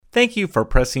Thank you for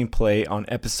pressing play on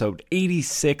episode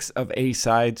 86 of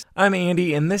A-Sides. I'm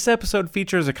Andy, and this episode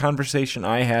features a conversation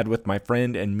I had with my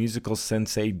friend and musical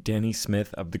sensei Denny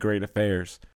Smith of The Great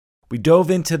Affairs. We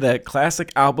dove into the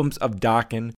classic albums of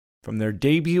Dokken, from their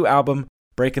debut album,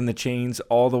 Breaking the Chains,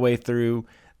 all the way through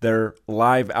their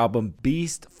live album,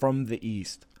 Beast from the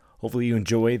East. Hopefully you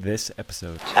enjoy this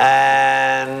episode.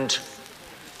 And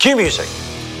cue music.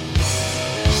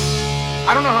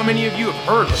 I don't know how many of you have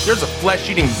heard, but there's a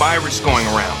flesh-eating virus going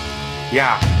around.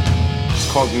 Yeah, it's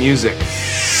called music.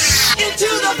 Into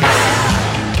the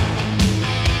fire!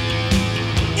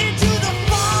 Into the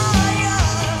fire!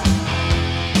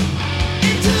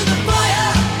 Into the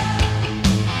fire!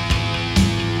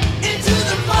 Into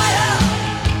the fire!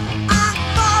 I'm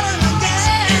falling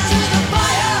again! Into the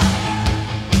fire!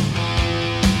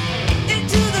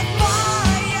 Into the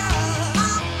fire!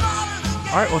 I'm falling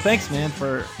again! All right, well, thanks, man,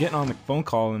 for getting on the phone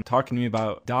call and talking to me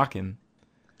about Dokken.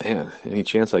 Man, any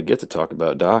chance I get to talk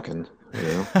about Dokken,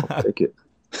 I'll take it.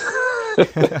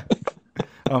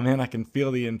 Oh, man, I can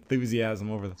feel the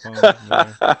enthusiasm over the phone.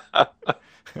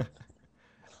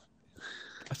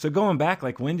 So going back,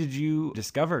 when did you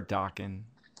discover Dokken?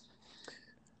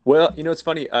 Well, it's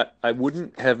funny. I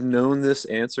wouldn't have known this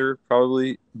answer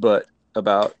probably, but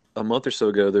about a month or so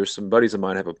ago, there's some buddies of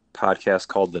mine have a podcast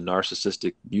called The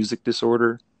Narcissistic Music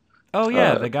Disorder. Oh,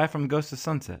 yeah, the guy from Ghost of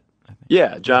Sunset, I think.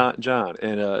 Yeah, John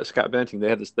and Scott Benting, they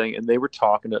had this thing, and they were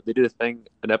they did an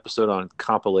episode on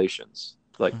compilations,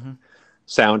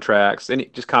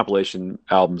 soundtracks, just compilation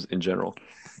albums in general.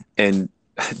 And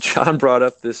John brought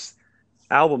up this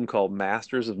album called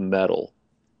Masters of Metal.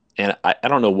 And I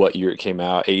don't know what year it came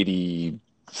out,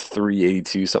 83,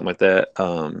 82, something like that,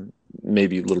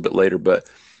 maybe a little bit later. But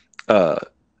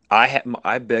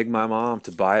I begged my mom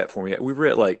to buy it for me. We were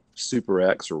at Super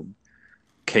X or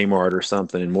Kmart or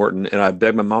something in Morton, and I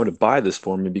begged my mom to buy this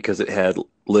for me because it had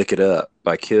Lick It Up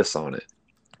by Kiss on it.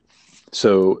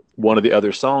 So one of the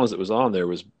other songs that was on there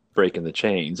was Breaking the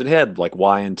Chains. It had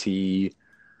Y&T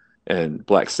and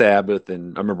Black Sabbath,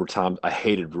 and I remember I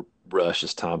hated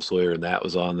Rush's Tom Sawyer, and that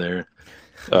was on there.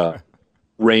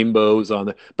 Rainbow was on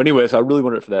there. But anyway, so I really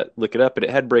wanted it for that Lick It Up, and it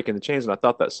had Breaking the Chains, and I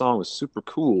thought that song was super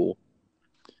cool.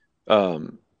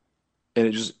 And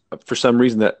it just, for some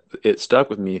reason, that it stuck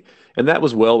with me. And that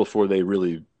was well before they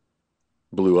really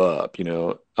blew up,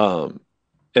 And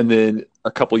then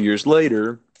a couple years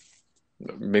later,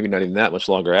 maybe not even that much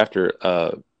longer after,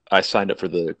 I signed up for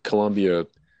the Columbia,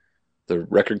 the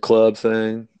record club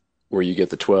thing, where you get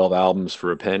the 12 albums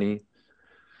for a penny.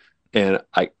 And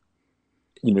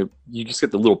you just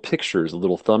get the little pictures, the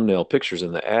little thumbnail pictures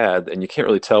in the ad, and you can't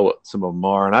really tell what some of them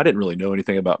are. And I didn't really know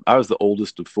anything I was the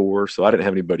oldest of four, so I didn't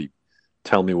have anybody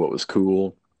tell me what was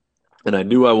cool. And I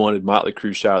knew I wanted Motley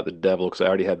Crue Shout at the Devil because I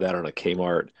already had that on a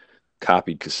Kmart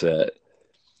copied cassette.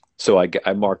 So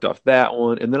I marked off that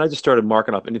one, and then I just started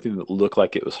marking off anything that looked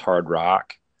like it was hard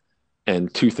rock,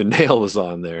 and Tooth and Nail was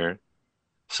on there.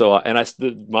 So,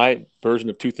 my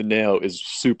version of Tooth and Nail is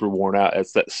super worn out.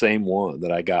 It's that same one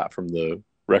that I got from the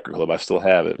record club. I still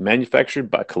have it.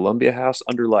 Manufactured by Columbia House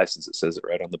under license. It says it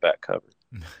right on the back cover.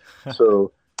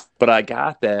 So, but I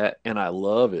got that, and I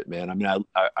love it, man. I mean,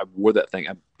 I wore that thing.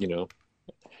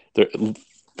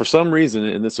 For some reason,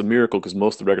 and it's a miracle because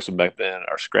most of the records from back then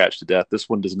are scratched to death. This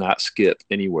one does not skip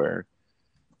anywhere.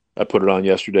 I put it on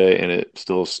yesterday, and it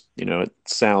still, it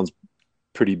sounds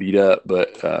pretty beat up,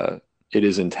 but it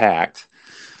is intact.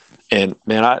 And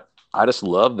man, I just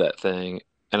love that thing.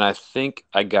 And I think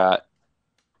I got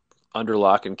Under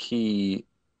Lock and Key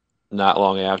not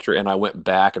long after, and I went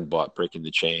back and bought Breaking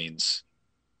the Chains,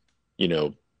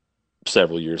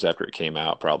 several years after it came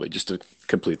out, probably just to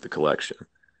complete the collection.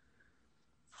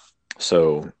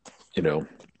 So, it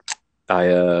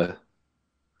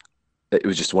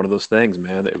was just one of those things,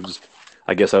 man.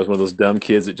 I guess I was one of those dumb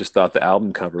kids that just thought the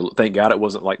album cover, thank God it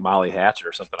wasn't like Molly Hatchet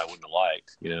or something I wouldn't have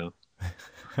liked,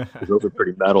 Those are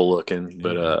pretty metal looking,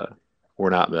 but we're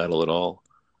not metal at all.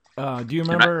 Do you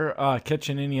remember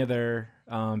catching any of their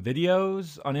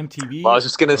videos on MTV? Well, I was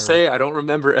just going to say, I don't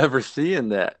remember ever seeing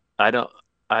that. I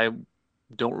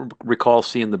don't recall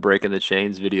seeing the Breaking the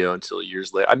Chains video until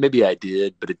years later. Maybe I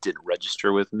did, but it didn't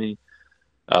register with me.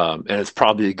 And it's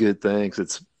probably a good thing because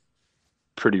it's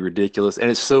pretty ridiculous, and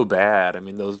it's so bad. I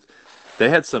mean, they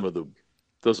had some of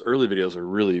those early videos are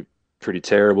really pretty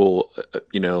terrible.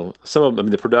 Some of them,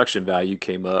 the production value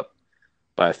came up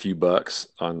by a few bucks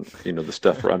on the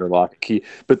stuff for Under Lock and Key,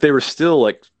 but they were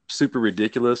still super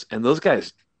ridiculous. And those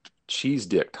guys cheese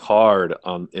dicked hard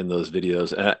in those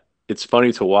videos, and it's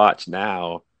funny to watch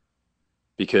now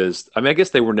because I guess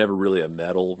they were never really a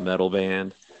metal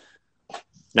band,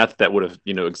 Not that that would have,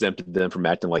 exempted them from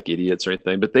acting like idiots or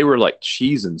anything, but they were like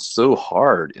cheesing so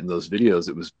hard in those videos.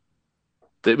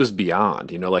 It was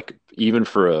beyond, like even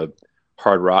for a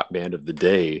hard rock band of the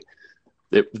day,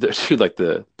 dude, like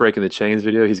the Breaking the Chains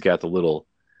video, he's got the little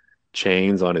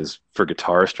chains on his for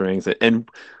guitar strings. And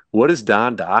what is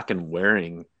Don Dokken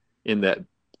wearing in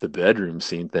the bedroom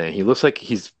scene thing? He looks like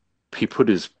he put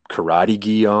his karate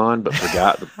gi on but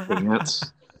forgot the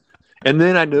pants. And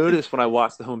then I noticed when I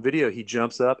watched the home video, he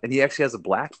jumps up and he actually has a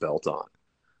black belt on.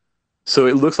 So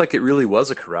it looks like it really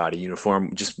was a karate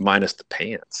uniform, just minus the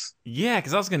pants. Yeah,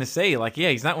 because I was gonna say, like, yeah,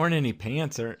 he's not wearing any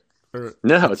pants or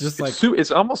No,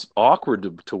 it's almost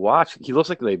awkward to watch. He looks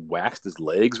like they waxed his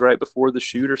legs right before the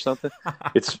shoot or something.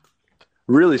 It's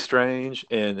really strange.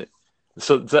 And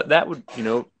so that would,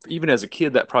 even as a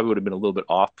kid, that probably would have been a little bit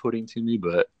off-putting to me.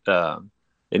 But,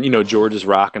 and, George is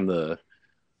rocking the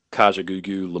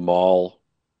Kajagoogoo Lamal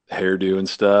hairdo and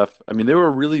stuff. I mean, they were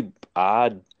a really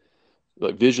odd,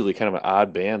 like visually kind of an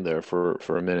odd band there for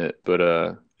a minute.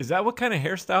 But is that what kind of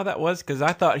hairstyle that was? Because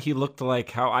I thought he looked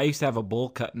like how I used to have a bowl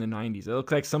cut in the 90s. It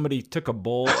looked like somebody took a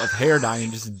bowl of hair dye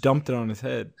and just dumped it on his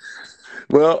head.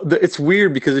 well, it's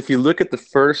weird because if you look at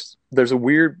there's a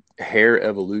weird hair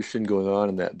evolution going on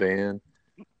in that band.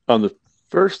 On the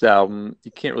first album,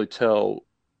 you can't really tell.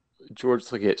 George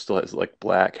still has like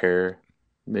black hair,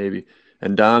 maybe,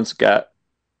 and Don's got,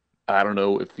 I don't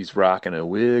know if he's rocking a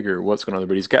wig or what's going on there,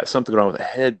 but he's got something going on with a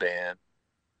headband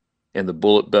and the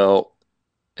bullet belt,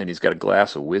 and he's got a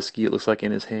glass of whiskey, it looks like,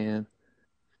 in his hand.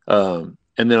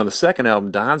 And then on the second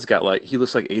album, Don's got he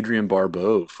looks like Adrian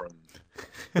Barbeau from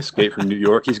Escape from New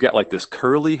York. He's got like this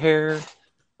curly hair,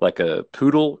 like a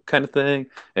poodle kind of thing.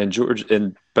 And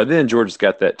by then George's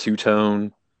got that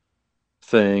two-tone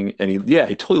thing, and he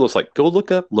totally looks like, go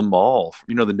look up Lamal,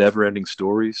 the Never Ending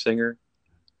Story singer.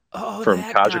 Oh, From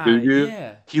that Kajagoogoo. guy,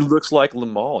 yeah. He looks like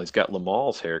Lamal. He's got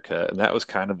Lamal's haircut, and that was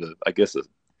kind of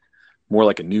more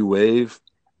like a new wave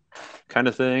kind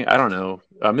of thing. I don't know.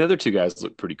 The other two guys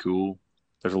look pretty cool.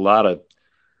 There's a lot of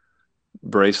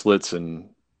bracelets and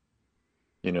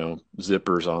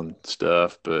zippers on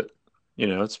stuff, but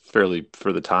it's fairly,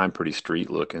 for the time, pretty street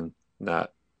looking.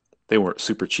 They weren't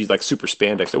super cheesy, like super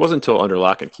spandex. It wasn't until Under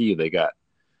Lock and Key they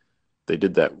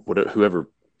did that. Whoever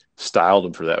styled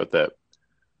them for that with that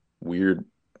weird,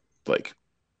 like,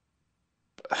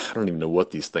 I don't even know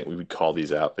what we would call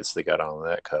these outfits they got on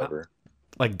that cover.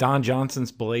 Like Don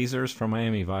Johnson's Blazers from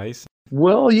Miami Vice.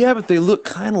 Well, yeah, but they look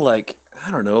kind of like,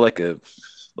 I don't know, like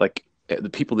the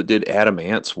people that did Adam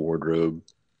Ant's wardrobe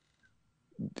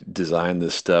designed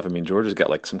this stuff. I mean, George has got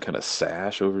like some kind of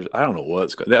sash over. I don't know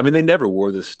what's going. I mean, they never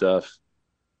wore this stuff.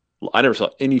 I never saw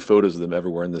any photos of them ever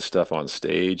wearing this stuff on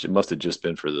stage. It must have just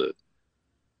been for the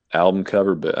album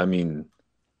cover, but I mean,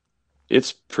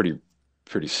 it's pretty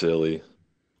silly.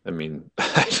 I mean,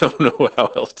 I don't know how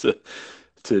else to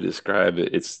describe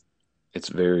it. It's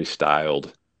very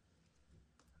styled.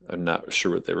 I'm not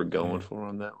sure what they were going for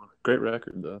on that one. Great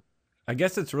record though. I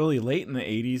guess it's really late in the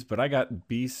 80s, but I got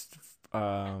Beast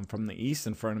from the East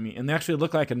in front of me, and they actually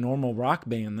look like a normal rock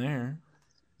band there.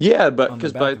 Yeah, but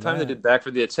because by the time they did Back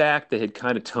for the Attack, they had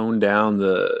kind of toned down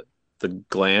the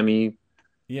glammy,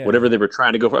 whatever they were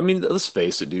trying to go for. I mean, let's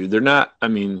face it, dude. They're not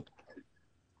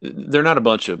a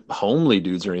bunch of homely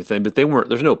dudes or anything, but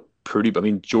there's no pretty. I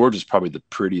mean, George is probably the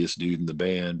prettiest dude in the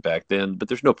band back then, but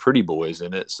there's no pretty boys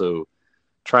in it. So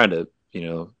trying to,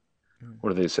 what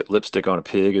do they say, lipstick on a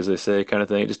pig, as they say, kind of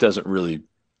thing, it just doesn't really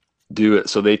do it.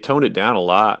 So they toned it down a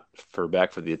lot for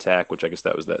Back for the Attack, which I guess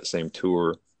that was that same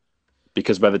tour,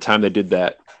 because by the time they did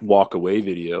that Walk Away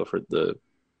video for the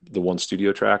one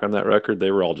studio track on that record,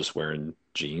 they were all just wearing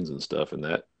jeans and stuff in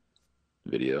that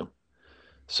video.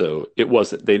 So it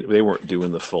wasn't, they weren't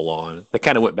doing the full on. They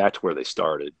kind of went back to where they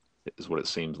started, is what it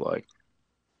seems like.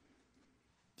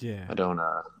 Yeah. I don't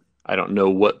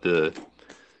know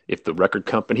if the record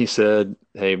company said,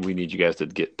 hey, we need you guys to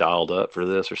get dialed up for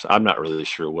this, or something. I'm not really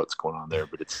sure what's going on there,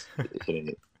 but it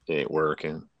ain't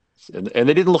working. And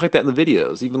they didn't look like that in the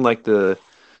videos. Even like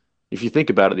if you think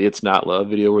about it, the It's Not Love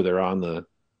video where they're on the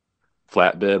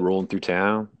flatbed rolling through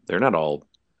town, they're not all,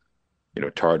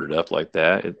 tarted up like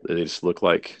that. They just look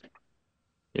like,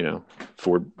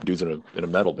 four dudes in a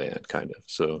metal band, kind of.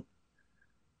 So,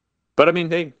 but I mean,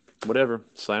 hey, whatever,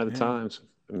 sign of the times.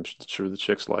 I'm sure the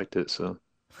chicks liked it. So,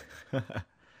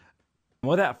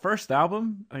 well, that first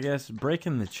album, I guess,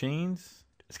 Breaking the Chains,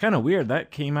 it's kind of weird.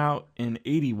 That came out in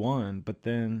 81, but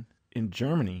then in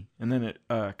Germany, and then it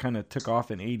kind of took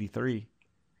off in 83.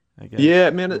 I guess. Yeah,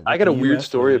 man, I got a weird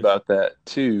story about that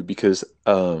too, because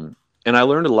and I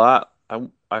learned a lot.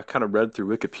 I kind of read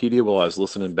through Wikipedia while I was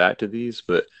listening back to these,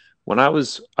 but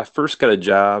I first got a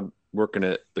job working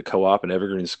at the co-op in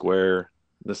Evergreen Square.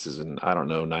 This is in, I don't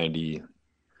know, 90,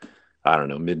 I don't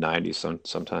know, mid 90s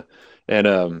sometime.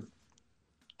 And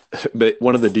but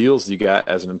one of the deals you got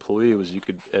as an employee was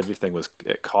everything was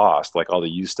at cost. Like all the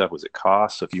used stuff was at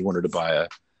cost. So if you wanted to buy a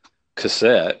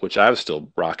cassette, which I was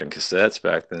still rocking cassettes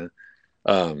back then,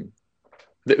 um,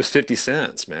 it was 50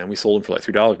 cents, man. We sold them for like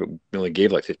 $3, but we only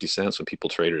gave like 50 cents when people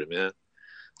traded them in.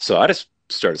 So I just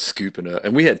started scooping up,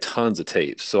 and we had tons of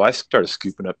tapes. So I started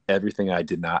scooping up everything I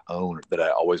did not own that I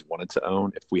always wanted to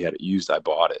own. If we had it used, I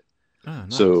bought it. Oh,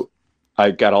 nice. So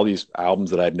I got all these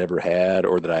albums that I'd never had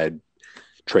or that I had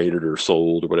traded or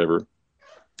sold or whatever.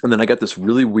 And then I got this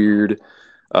really weird,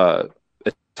 I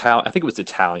think it was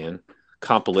Italian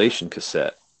compilation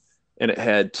cassette, and it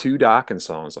had two Dokken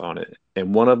songs on it.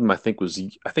 And one of them I think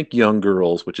Young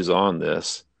Girls, which is on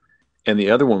this, and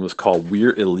the other one was called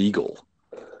We're Illegal.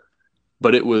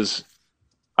 But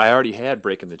I already had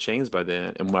Breaking the Chains by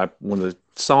then, and when the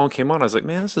song came on, I was like,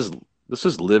 man, this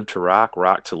is Live to Rock,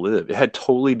 Rock to Live. It had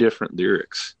totally different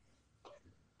lyrics.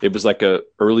 It was like a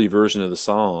early version of the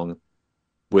song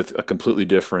with a completely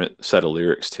different set of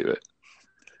lyrics to it.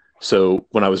 So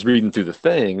when I was reading through the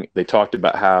thing, they talked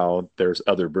about how there's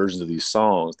other versions of these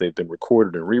songs. They've been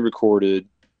recorded and re-recorded.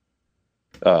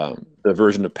 The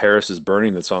version of Paris is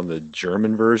Burning that's on the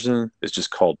German version is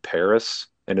just called Paris,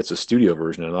 and it's a studio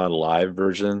version and not a live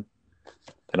version.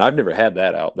 And I've never had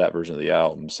that version of the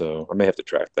album, so I may have to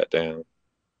track that down.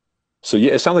 So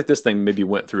yeah, it sounds like this thing maybe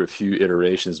went through a few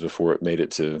iterations before it made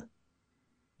it to,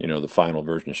 the final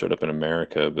version showed up in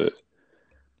America. But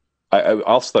I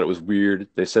also thought it was weird.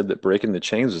 They said that Breaking the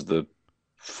Chains was the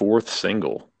fourth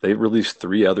single. They released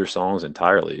three other songs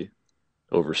entirely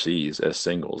overseas as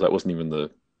singles. That wasn't even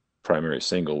the primary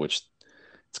single, which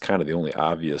it's kind of the only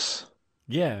obvious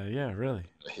Yeah, really.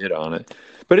 hit on it.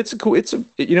 But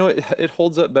it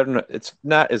holds up better. It's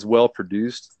not as well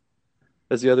produced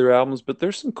as the other albums, but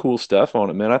there's some cool stuff on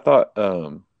it, man. I thought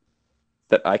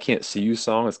that I Can't See You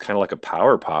song is kind of like a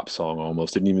power pop song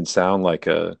almost. Didn't even sound like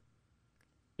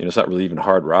it's not really even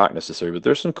hard rock necessarily, but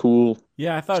there's some cool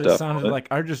Yeah, I thought it stuff sounded on it. like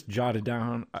I just jotted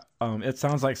down. It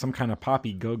sounds like some kind of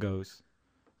poppy go-go's.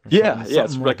 Or Yeah, yeah,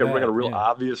 it's something like like a that. real Yeah.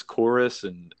 obvious chorus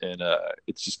and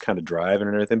it's just kind of driving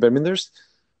and everything. But I mean,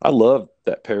 I love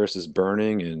that Paris is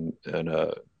Burning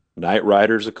and Night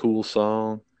Rider's a cool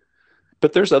song.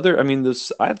 But there's other. I mean,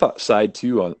 this I thought side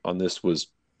two on this was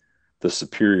the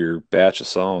superior batch of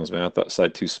songs, man. I thought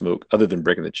side two Smoke, other than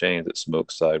Breaking the Chains, it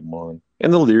smoked side one,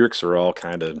 and the lyrics are all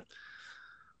kind of,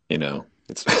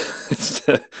 it's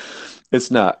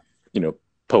it's not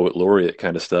poet laureate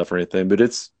kind of stuff or anything, but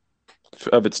it's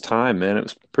of its time, man. It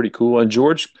was pretty cool. And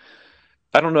George,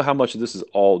 I don't know how much of this is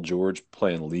all George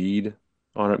playing lead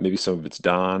on it. Maybe some of it's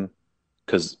Don,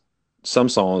 because some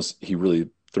songs he really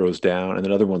throws down, and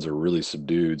then other ones are really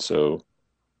subdued. So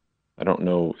I don't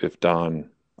know if Don.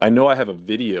 I know I have a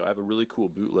video. I have a really cool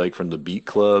bootleg from the Beat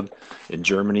Club in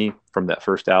Germany from that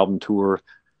first album tour,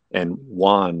 and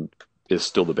Juan is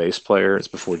still the bass player. It's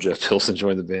before Jeff Pilson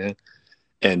joined the band,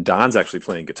 and Don's actually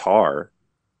playing guitar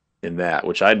in that,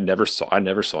 which I never saw. I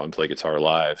never saw him play guitar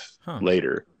live Huh.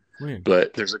 later. Weird.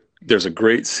 But there's a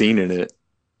great scene in it.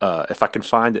 If I can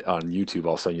find it on YouTube,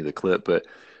 I'll send you the clip. But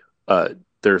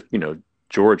there,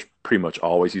 George pretty much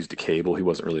always used a cable. He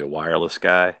wasn't really a wireless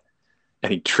guy,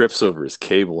 and he trips over his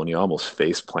cable and he almost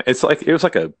face plant. It was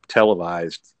like a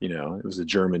televised, it was a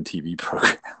German TV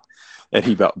program, and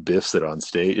he about biffs it on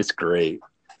stage. It's great.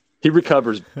 He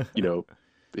recovers,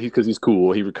 because he's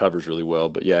cool. He recovers really well.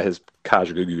 But yeah, his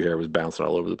Kajagoogoo hair was bouncing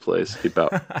all over the place. He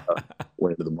about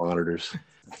went into the monitors.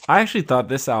 I actually thought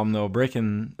this album, though,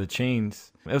 Breaking the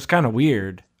Chains, it was kind of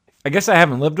weird. I guess I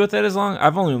haven't lived with it as long.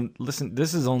 I've only listened.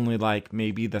 This is only like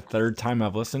maybe the third time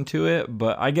I've listened to it,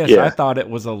 but I guess Yeah. I thought it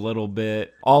was a little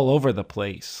bit all over the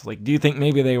place. Like, do you think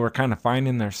maybe they were kind of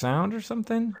finding their sound or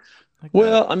something? Like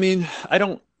Well, I mean, I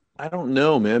don't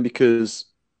know, man, because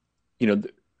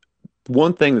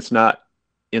one thing that's not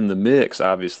in the mix,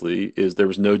 obviously, is there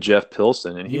was no Jeff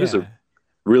Pilson, and he was yeah. a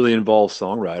really involved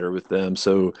songwriter with them.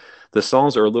 So the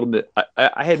songs are a little bit.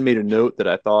 I had made a note that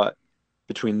I thought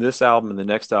between this album and the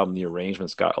next album, the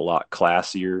arrangements got a lot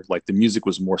classier. Like the music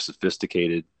was more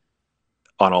sophisticated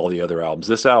on all the other albums.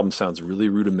 This album sounds really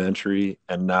rudimentary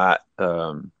and not.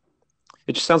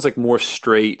 It just sounds like more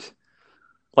straight,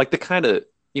 like the kind of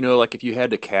like if you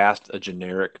had to cast a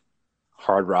generic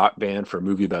hard rock band for a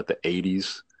movie about the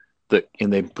 '80s,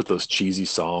 and they put those cheesy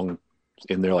songs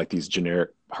in there, like these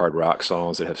generic hard rock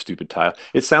songs that have stupid title.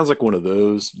 It sounds like one of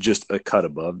those, just a cut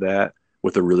above that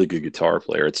with a really good guitar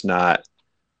player. It's not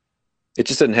it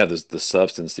just doesn't have the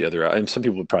substance the other. And some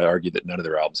people would probably argue that none of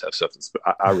their albums have substance,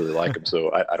 but I really like them,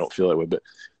 so I don't feel that way. But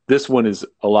this one is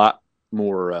a lot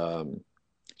more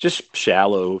just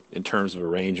shallow in terms of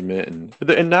arrangement,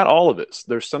 and not all of it.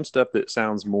 There's some stuff that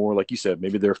sounds more like you said.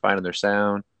 Maybe they're finding their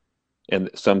sound, and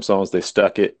some songs they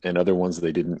stuck it, and other ones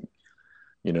they didn't.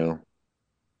 You know,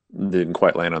 didn't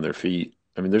quite land on their feet.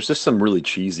 I mean, there's just some really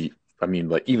cheesy. I mean,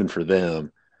 like even for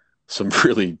them, some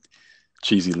really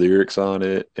cheesy lyrics on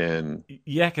it, and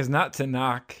Yeah, because not to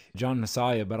knock John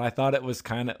Messiah, but I thought it was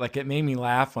kind of like it made me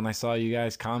laugh when I saw you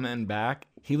guys commenting back.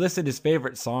 He listed his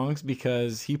favorite songs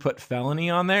because he put Felony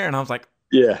on there, and I was like,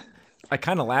 yeah, I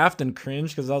kind of laughed and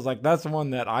cringed because I was like, that's the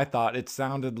one that I thought it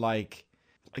sounded like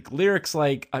lyrics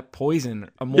like a Poison,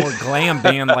 a more glam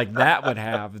band like that would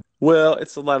have. well,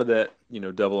 it's a lot of that,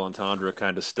 double entendre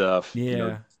kind of stuff.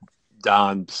 Yeah.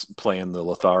 Don's playing the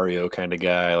Lothario kind of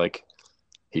guy, like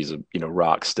he's a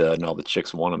rock stud and all the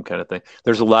chicks want him kind of thing.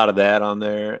 There's a lot of that on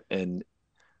there, and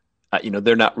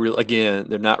they're not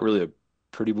really a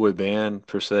pretty boy band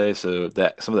per se, so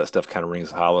that some of that stuff kind of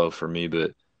rings hollow for me.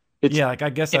 But it's Yeah, like I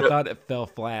guess I thought it fell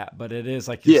flat, but it is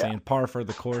like you're saying, par for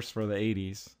the course for the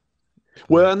 80s.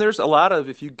 well, and there's a lot of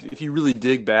if you really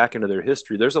dig back into their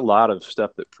history, there's a lot of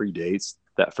stuff that predates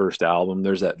that first album.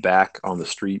 There's that Back on the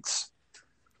Streets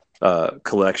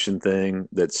collection thing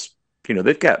that's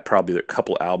they've got probably a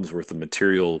couple albums worth of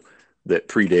material that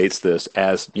predates this,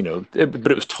 as but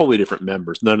it was totally different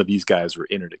members. None of these guys were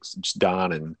in it. It's just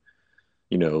Don and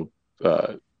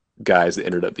guys that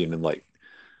ended up being in like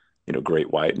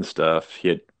Great White and stuff. He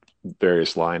had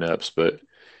various lineups, but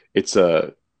it's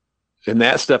and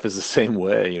that stuff is the same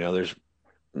way.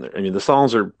 The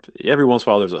songs are, every once in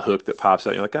a while there's a hook that pops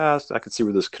out. You're like, I could see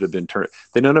where this could have been turned.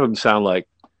 None of them sound like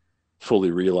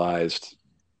fully realized.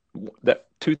 That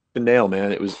Tooth and Nail,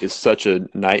 man, it's such a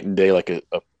night and day, like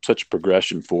such a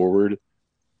progression forward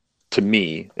to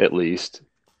me, at least,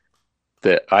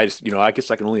 that I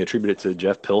guess I can only attribute it to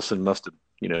Jeff Pilson must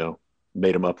have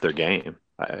made them up their game.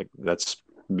 That's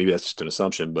just an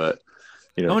assumption, but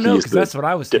oh no, because that's what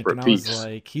I was thinking. I piece. was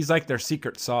like, he's like their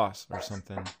secret sauce or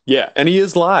something. Yeah, and he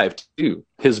is live too.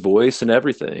 His voice and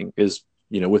everything is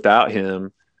without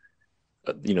him,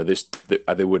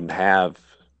 they wouldn't have.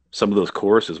 Some of those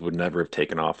choruses would never have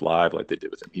taken off live like they did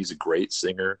with him. He's a great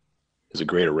singer. He's a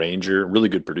great arranger, really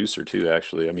good producer too,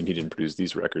 actually. I mean, he didn't produce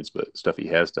these records, but stuff he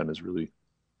has done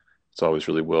it's always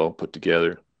really well put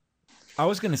together. I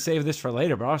was going to save this for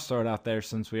later, but I'll throw it out there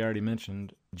since we already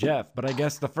mentioned Jeff. But I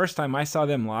guess the first time I saw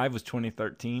them live was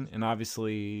 2013, and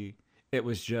obviously it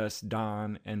was just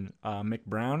Don and Mick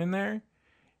Brown in there.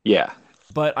 Yeah.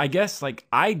 But I guess like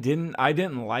I didn't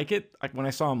like it like when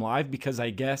I saw him live, because I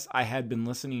guess I had been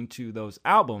listening to those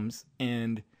albums,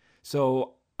 and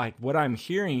so like what I'm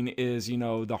hearing is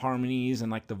the harmonies and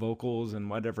like the vocals and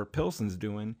whatever Pilson's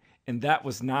doing, and that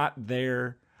was not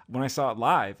there when I saw it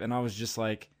live, and I was just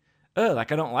like,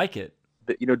 like I don't like it.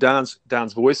 Don's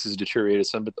voice has deteriorated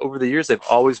some, but over the years they've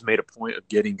always made a point of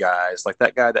getting guys like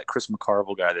that guy, that Chris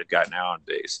McCarville guy they've got now on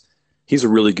bass. He's a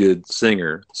really good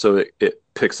singer, so it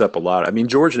picks up a lot. I mean,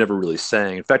 George never really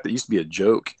sang. In fact, it used to be a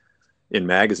joke in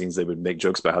magazines. They would make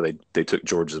jokes about how they took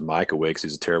George's mic away because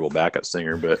he's a terrible backup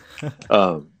singer. But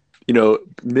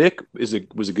Mick was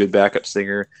a good backup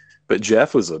singer, but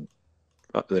Jeff was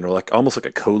like almost like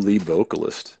a co-lead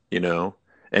vocalist,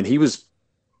 and he was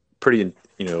pretty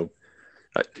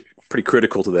pretty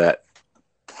critical to that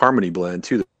harmony blend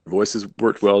too. The voices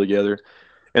worked well together.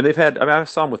 And they've had, I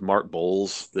saw him with Mark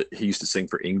Bowles, that he used to sing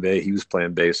for Yngwie. He was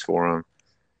playing bass for him.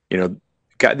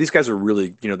 These guys are really,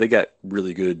 they got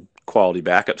really good quality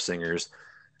backup singers.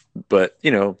 But,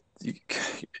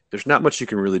 there's not much you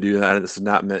can really do. This is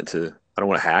not meant to, I don't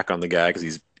want to hack on the guy because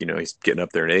he's getting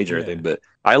up there in age and everything. But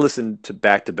I listened to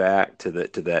back to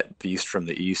that Beast from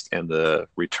the East and the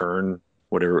Return,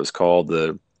 whatever it was called,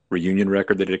 the reunion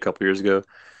record they did a couple years ago.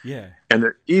 Yeah. And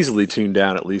they're easily tuned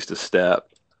down at least a step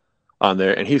on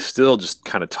there, and he's still just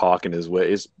kind of talking his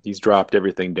way. He's dropped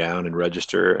everything down in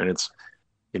register, and it's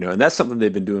and that's something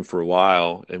they've been doing for a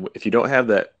while. And if you don't have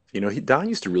that, Don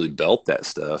used to really belt that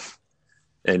stuff,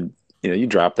 and you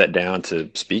drop that down to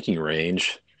speaking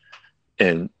range,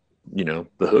 and the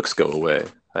hooks go away.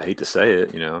 I hate to say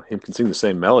it, him can sing the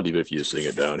same melody, but if you sing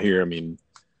it down here, I mean,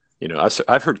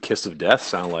 I've heard "Kiss of Death"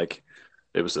 sound like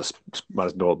it was might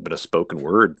as well have been a spoken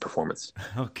word performance.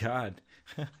 Oh God.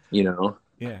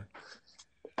 Yeah.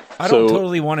 I don't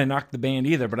totally want to knock the band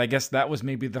either, but I guess that was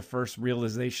maybe the first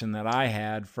realization that I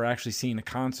had for actually seeing a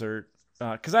concert,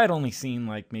 because I had only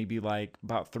seen maybe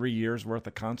about 3 years worth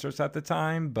of concerts at the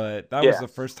time, but that was the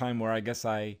first time where I guess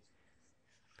I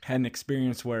had an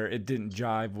experience where it didn't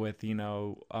jive with,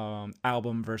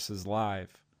 album versus live.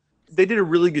 They did a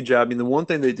really good job. I mean, the one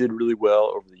thing they did really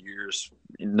well over the years,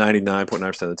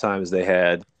 99.9% of the time, is they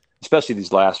had, especially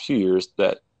these last few years,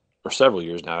 or several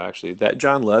years now, actually, that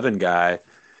John Levin guy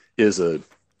is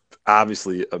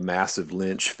obviously a massive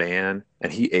Lynch fan,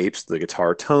 and he apes the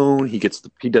guitar tone. He does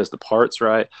the parts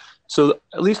right. So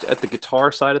at least at the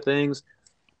guitar side of things,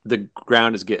 the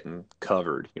ground is getting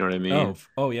covered. You know what I mean?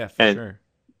 Oh yeah, for sure.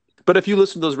 But if you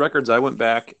listen to those records, I went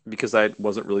back because I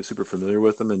wasn't really super familiar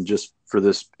with them, and just for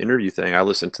this interview thing, I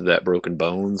listened to that Broken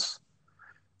Bones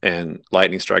and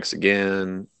Lightning Strikes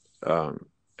Again.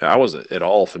 I wasn't at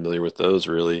all familiar with those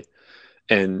really,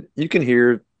 and you can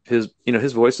hear his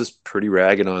voice is pretty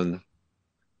ragged on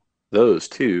those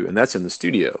too, and that's in the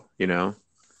studio,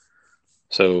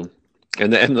 So, when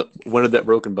did that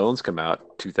Broken Bones come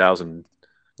out?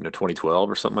 2012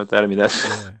 or something like that. I mean,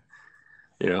 that's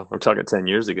we're talking 10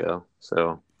 years ago.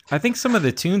 So I think some of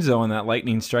the tunes though on that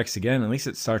Lightning Strikes Again, at least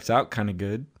it starts out kind of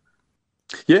good.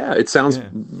 Yeah, it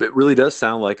really does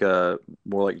sound like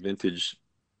more like vintage.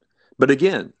 But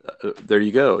again, there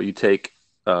you go. You take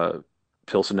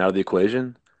Pilson out of the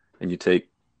equation, and you take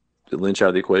Lynch out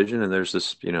of the equation, and there's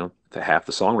this, half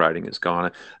the songwriting is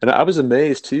gone. And I was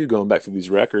amazed too, going back through these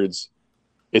records.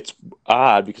 It's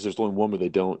odd because there's only one where they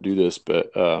don't do this,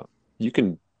 but you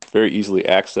can very easily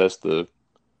access if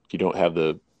you don't have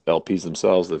the LPs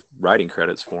themselves, the writing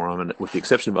credits for them, and with the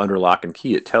exception of Under Lock and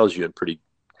Key, it tells you in pretty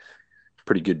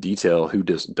good detail who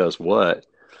does what.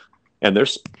 And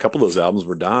there's a couple of those albums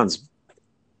where Don's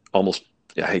almost,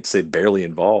 I hate to say, barely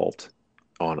involved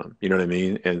on them. You know what I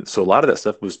mean? And so a lot of that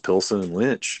stuff was Pilson and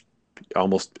Lynch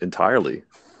almost entirely.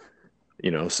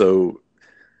 So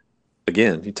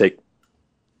again, you take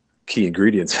key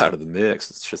ingredients out of the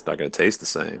mix, it's just not going to taste the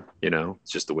same.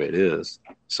 It's just the way it is.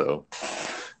 So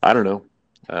I don't know.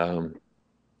 When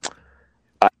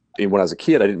I was a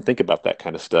kid, I didn't think about that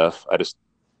kind of stuff. I just,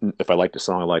 if I liked a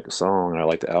song, I liked a song, and I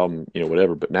liked the album,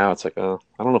 whatever. But now it's like, I don't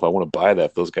know if I want to buy that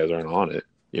if those guys aren't on it.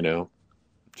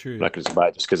 True. I'm not going to buy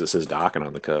it just because it says Dokken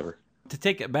on the cover. To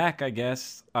take it back, I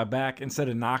guess, instead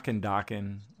of knocking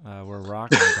Dokken, we're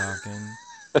rocking Dokken.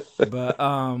 But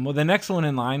the next one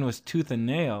in line was Tooth and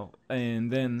Nail,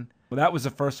 and then that was the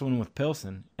first one with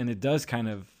Pilson, and it does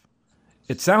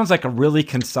it sounds like a really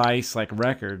concise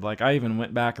record. I even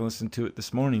went back and listened to it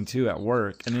this morning too at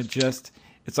work, and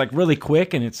it's really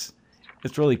quick, and it's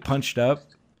really punched up.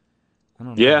 I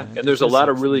don't know, yeah, and there's a lot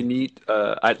of really neat.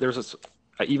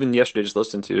 I even yesterday just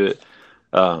listened to it.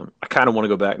 I kind of want to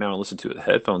go back now and listen to it with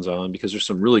headphones on, because there's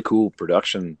some really cool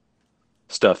production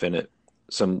stuff in it.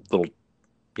 Some little,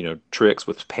 tricks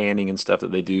with panning and stuff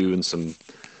that they do, and some,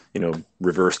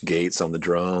 reverse gates on the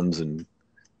drums. And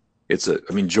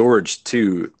George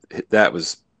too, I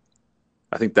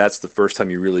think that's the first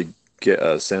time you really get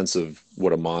a sense of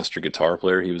what a monster guitar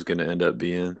player he was going to end up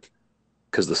being,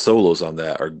 because the solos on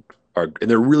that are, and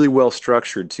they're really well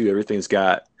structured too. Everything's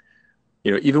got,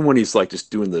 even when he's just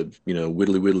doing the,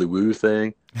 widdly widdly woo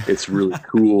thing, it's really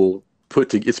cool.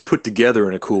 It's put together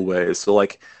in a cool way. So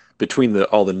between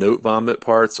all the note vomit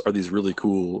parts are these really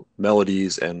cool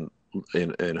melodies and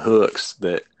hooks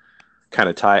that kind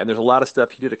of tie. And there's a lot of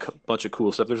stuff. He did a bunch of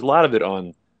cool stuff. There's a lot of it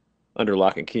on Under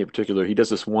Lock and Key in particular. He does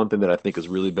this one thing that I think is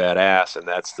really badass, and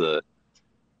that's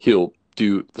he'll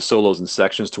do the solos in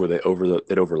sections to where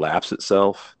it overlaps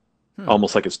itself,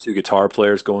 almost like it's two guitar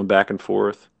players going back and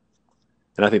forth.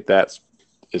 And I think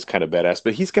is kind of badass.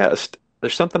 But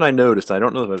there's something I noticed. I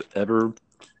don't know if I've ever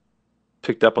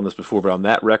picked up on this before, but on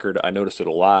that record, I noticed it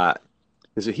a lot,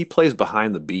 is that he plays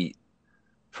behind the beat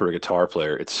for a guitar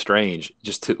player. It's strange.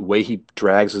 Just the way he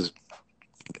drags his,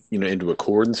 into a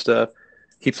chord and stuff.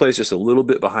 He plays just a little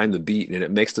bit behind the beat, and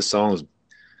it makes the songs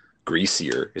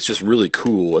greasier. It's just really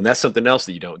cool. And that's something else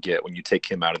that you don't get when you take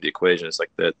him out of the equation. It's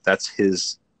like that's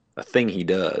a thing he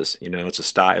does. It's a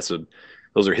style.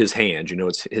 Those are his hands.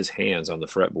 It's his hands on the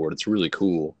fretboard. It's really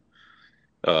cool.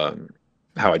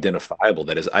 How identifiable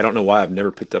that is. I don't know why I've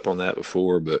never picked up on that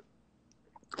before, but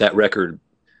that record,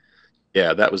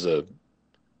 yeah, that was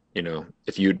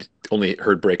if you'd only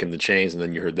heard Breaking the Chains and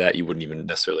then you heard that, you wouldn't even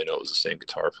necessarily know it was the same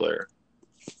guitar player.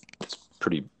 It's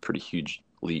pretty huge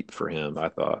leap for him, I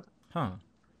thought. Huh.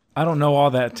 I don't know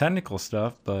all that technical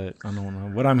stuff, but I don't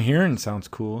know. What I'm hearing sounds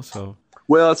cool, so.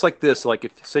 Well, it's like this.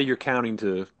 If say you're counting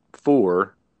to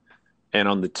 4, and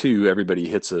on the 2, everybody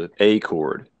hits a A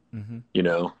chord.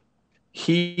 Mm-hmm.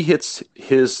 He hits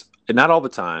his, and not all the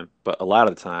time, but a lot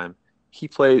of the time,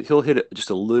 he'll hit it just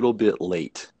a little bit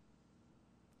late.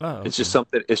 Oh, okay. It's just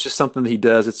something that he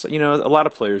does. It's, a lot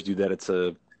of players do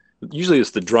that. Usually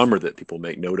it's the drummer that people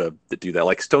make note of that do that.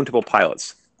 Like Stone Temple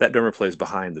Pilots, that drummer plays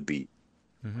behind the beat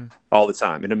Mm-hmm. all the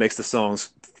time, and it makes the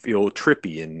songs feel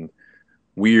trippy and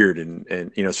weird, and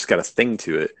it's just got a thing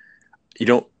to it. You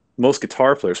don't Most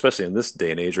guitar players, especially in this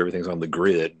day and age where everything's on the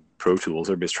grid, Pro Tools,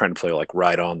 everybody's trying to play like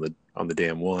right on the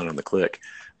damn one on the click,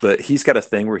 but he's got a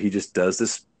thing where he just does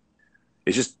this.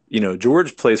 It's just,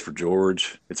 George plays for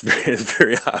George. It's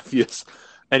very obvious,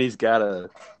 and it's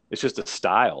just a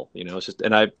style, it's just,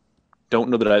 and I don't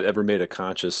know that I've ever made a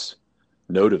conscious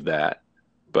note of that,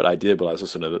 but I did. But I was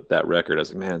listening to that record. I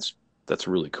was like, man, that's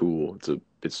really cool.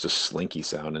 It's just slinky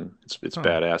sounding. It's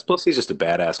badass. Plus, he's just a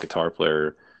badass guitar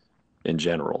player in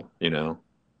general.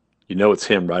 It's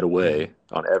him right away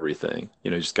on everything.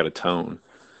 He's just got a tone.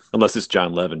 Unless it's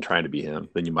John Levin trying to be him,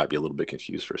 then you might be a little bit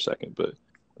confused for a second. But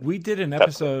we did an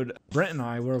episode, Brent and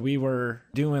I, where we were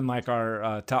doing like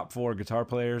our top 4 guitar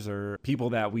players or people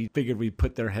that we figured we'd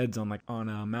put their heads on, like on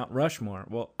Mount Rushmore.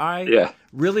 Well, I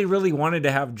really, really wanted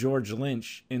to have George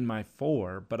Lynch in my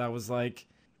 4, but I was like,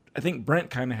 I think Brent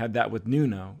kind of had that with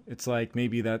Nuno. It's like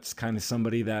maybe that's kind of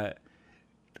somebody that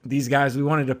these guys we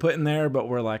wanted to put in there, but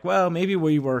we're like, well, maybe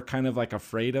we were kind of like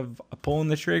afraid of pulling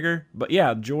the trigger. But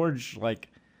yeah, George, like,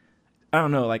 I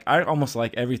don't know, like I almost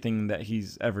like everything that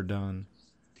he's ever done.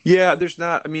 Yeah, there's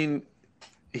not. I mean,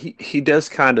 he does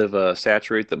kind of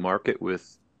saturate the market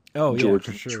with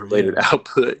George related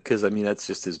output, because I mean that's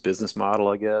just his business model,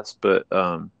 I guess. But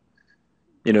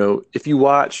if you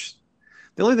watch,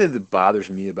 the only thing that bothers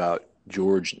me about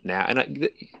George now, and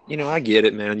I get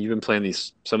it, man. You've been playing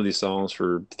some of these songs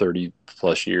for 30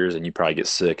 plus years, and you probably get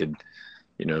sick and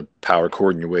power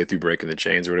chording your way through Breaking the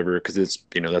Chains or whatever, because it's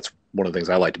that's one of the things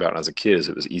I liked about it when I was a kid, is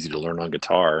it was easy to learn on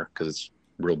guitar because it's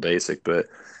real basic. But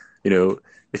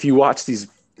if you watch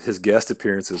his guest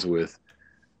appearances with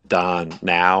Don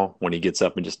now, when he gets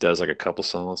up and just does like a couple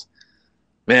songs,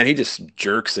 man, he just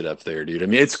jerks it up there, dude. I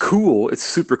mean, it's cool. It's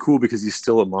super cool because he's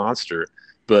still a monster.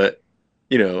 But,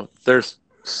 there's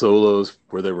solos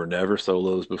where there were never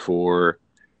solos before,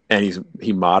 and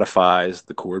he modifies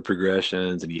the chord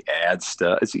progressions and he adds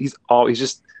stuff.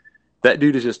 That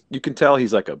dude is just, you can tell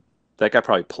he's like that guy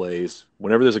probably plays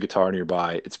whenever there's a guitar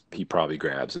nearby. He probably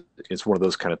grabs it. It's one of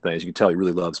those kind of things. You can tell he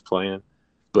really loves playing,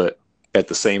 but at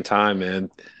the same time,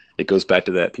 man, it goes back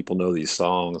to that people know these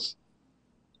songs,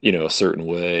 a certain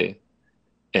way,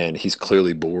 and he's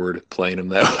clearly bored playing them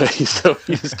that way. So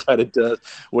he just kind of does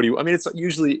it's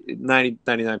usually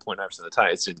 99.9% of the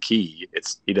time it's in key.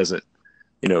 He doesn't,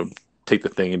 take the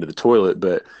thing into the toilet,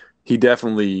 but he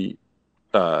definitely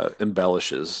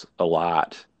embellishes a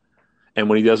lot. And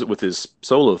when he does it with his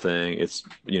solo thing,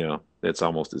 it's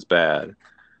almost as bad.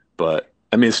 But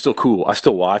I mean, it's still cool. I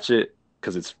still watch it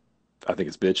because I think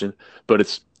it's bitching, but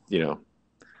it's,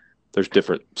 there's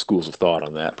different schools of thought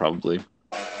on that probably.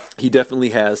 He definitely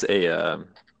has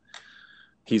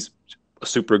he's a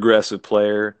super aggressive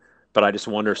player, but I just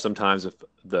wonder sometimes if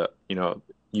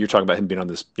you're talking about him being on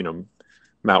this,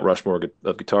 Mount Rushmore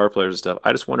of guitar players and stuff.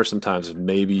 I just wonder sometimes if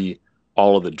maybe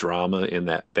all of the drama in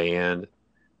that band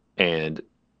and,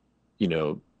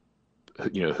 who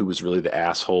was really the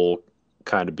asshole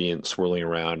kind of swirling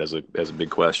around as a big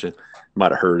question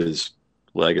might have hurt his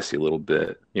legacy a little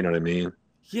bit. You know what I mean?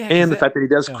 Yeah. And the fact that he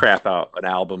does crap out an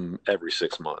album every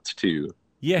 6 months too.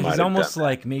 Yeah. He's almost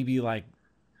like maybe like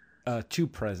too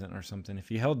present or something. If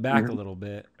he held back a little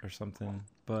bit or something,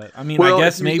 but I mean, I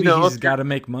guess maybe he's got to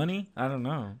make money. I don't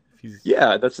know.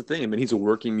 Yeah, that's the thing. I mean, he's a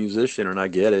working musician, and I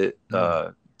get it.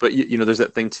 But there's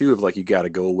that thing too of like you got to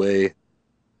go away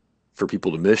for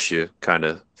people to miss you, kind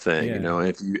of thing. Yeah.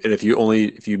 And if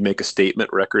you make a statement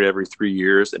record every 3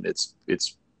 years and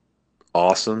it's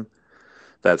awesome,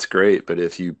 that's great. But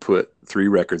if you put 3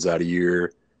 records out a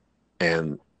year,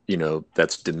 and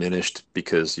that's diminished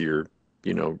because you're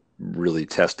really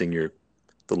testing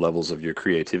the levels of your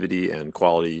creativity and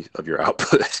quality of your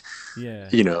output. Yeah.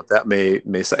 That may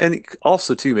and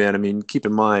also too, man, I mean, keep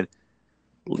in mind,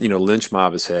 Lynch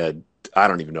Mob has had, I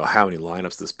don't even know how many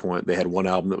lineups at this point. They had one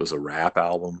album that was a rap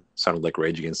album, sounded like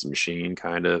Rage Against the Machine,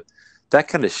 kind of. That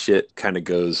kind of shit kind of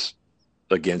goes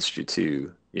against you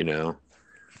too,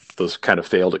 those kind of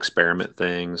failed experiment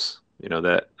things,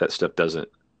 that stuff doesn't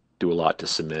do a lot to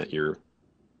cement your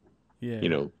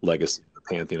legacy, the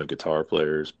pantheon of guitar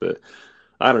players. But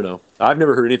I don't know. I've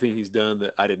never heard anything he's done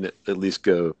that I didn't at least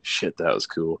go, shit, that was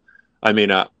cool. I may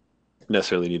not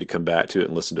necessarily need to come back to it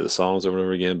and listen to the songs over and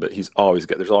over again, but there's always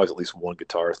at least one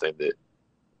guitar thing that,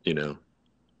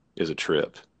 is a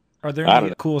trip. Are there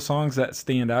any cool songs that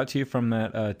stand out to you from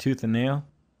that Tooth and Nail?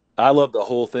 I love the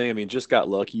whole thing. I mean, Just Got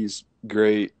Lucky's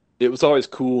great. It was always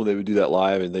cool when they would do that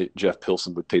live, and Jeff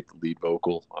Pilson would take the lead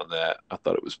vocal on that. I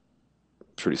thought it was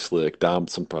pretty slick. Dom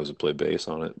sometimes would play bass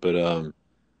on it, but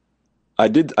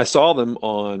I saw them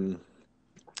on.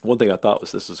 One thing I thought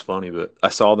was this is funny, but I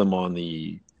saw them on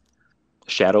the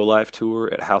Shadow Life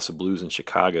tour at House of Blues in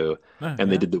Chicago, Oh,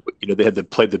 and they yeah. did they had to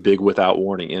play the big Without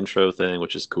Warning intro thing,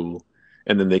 which is cool,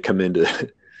 and then they come into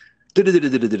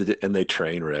and they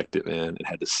train wrecked it, man, and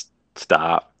had to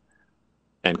stop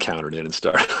and count it in and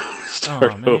start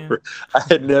Oh, man. over. I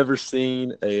had never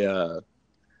seen a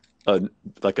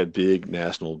like a big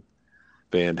national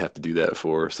band have to do that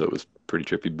before, so it was pretty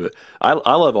trippy. But I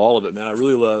love all of it, man. I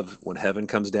really love When Heaven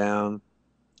Comes Down,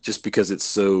 just because it's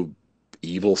so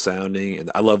evil sounding,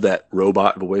 and I love that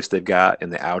robot voice they've got in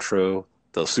the outro,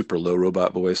 the super low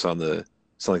robot voice on the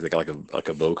something like a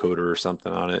vocoder or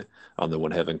something on it on the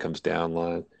When Heaven Comes Down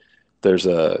line. There's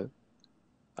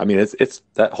I mean, it's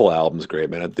that whole album's great,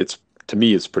 man. It's to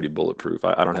me, it's pretty bulletproof.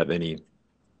 I don't have any.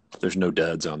 There's no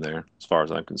duds on there as far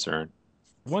as I'm concerned.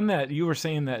 One that you were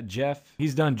saying that Jeff,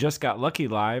 he's done Just Got Lucky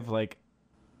live. Like,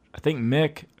 I think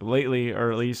Mick lately,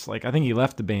 or at least like I think he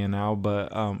left the band now,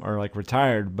 but or like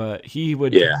retired. But he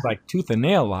would do, Yeah. like Tooth and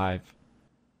Nail live.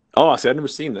 Oh, see, I've never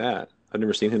seen that. I've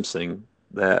never seen him sing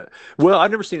that. Well,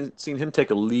 I've never seen him take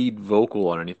a lead vocal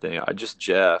on anything. I just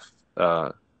Jeff.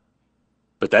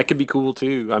 But that could be cool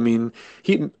too. I mean,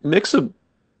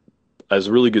 as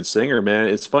a really good singer, man.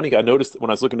 It's funny. I noticed when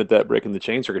I was looking at that Breaking the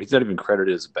Chains record, he's not even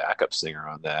credited as a backup singer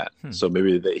on that. So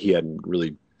maybe that he hadn't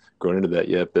really grown into that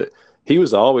yet. But he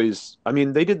was always. I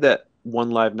mean, they did that One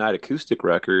Live Night acoustic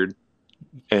record,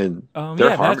 and their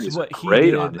Yeah, harmonies that's are what he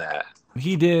great did. on that.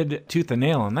 He did Tooth and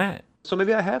Nail on that. So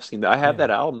maybe I have seen that. I have that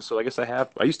album, so I guess I have.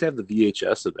 I used to have the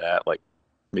VHS of that, like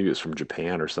maybe it was from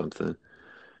Japan or something.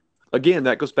 Again,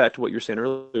 that goes back to what you were saying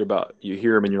earlier about you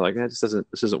hear them and you're like, this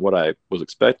isn't what I was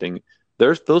expecting.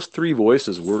 There's those three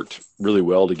voices worked really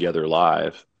well together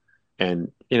live,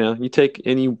 and you take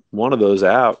any one of those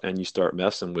out and you start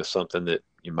messing with something that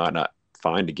you might not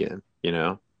find again.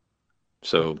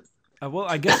 So Well,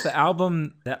 I guess the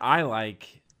album that I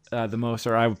like the most,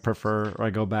 or I would prefer, or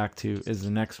I go back to, is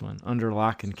the next one, Under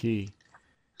Lock and Key.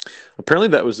 apparently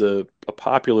that was a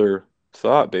popular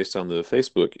thought based on the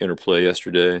Facebook interplay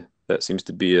yesterday. That seems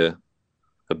to be a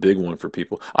big one for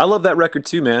people. I love that record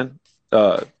too, man.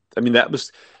 I mean, that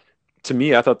was to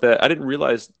me. I thought that I didn't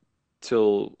realize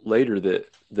till later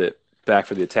that Back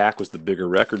for the Attack was the bigger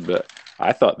record, but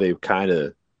I thought they kind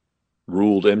of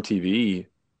ruled MTV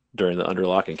during the Under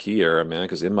Lock and Key era, man.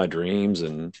 Because In My Dreams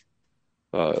and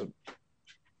that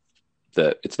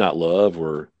It's Not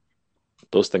Love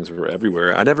those things were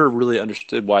everywhere. I never really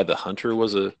understood why The Hunter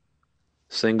was a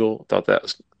single. Thought that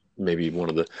was maybe one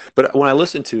of the. But when I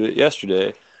listened to it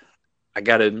yesterday, I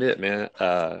got to admit, man,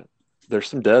 there's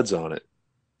some duds on it.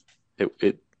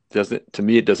 It doesn't, to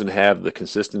me, it doesn't have the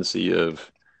consistency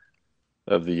of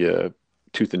the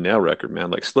Tooth and Nail record,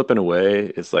 man. Like Slipping Away,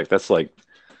 it's like that's like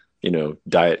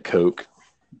Diet Coke,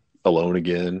 Alone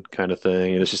Again kind of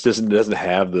thing, and it just doesn't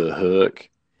have the hook.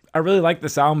 I really like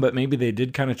this album, but maybe they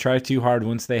did kind of try too hard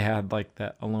once they had like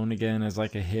that Alone Again as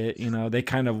like a hit. They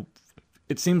kind of.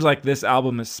 It seems like this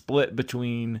album is split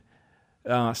between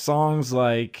songs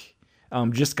like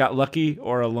Just Got Lucky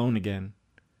or Alone Again.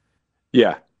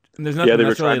 Yeah. And there's nothing They were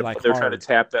that's really trying to hard.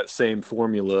 tap that same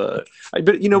formula.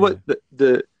 But you know what?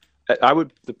 The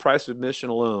price of admission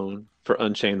alone for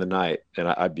Unchain the Night, and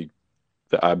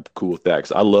I'm cool with that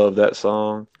because I love that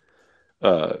song.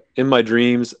 In My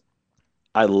Dreams,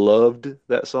 I loved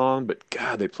that song, but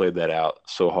God, they played that out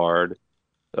so hard.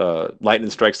 Lightning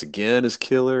Strikes Again is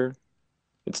killer.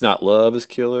 It's Not Love is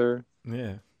killer.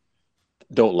 Yeah.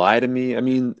 Don't Lie to Me. I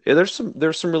mean, there's some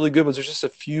really good ones. There's just a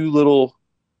few little,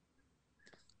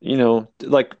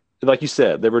 like you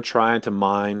said, they were trying to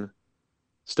mine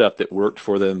stuff that worked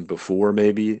for them before.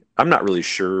 Maybe I'm not really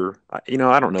sure. I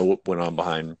don't know what went on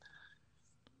behind,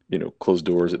 closed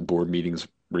doors at board meetings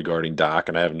regarding Doc,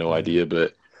 and I have no idea.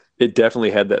 But it definitely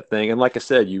had that thing. And like I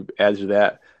said, you add to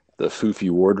that the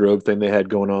foofy wardrobe thing they had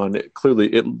going on.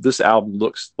 This album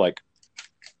looks like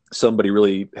somebody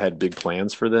really had big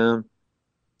plans for them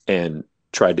and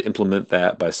tried to implement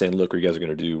that by saying, look, what you guys are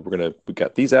going to do. We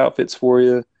got these outfits for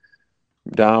you.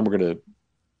 Dom, we're going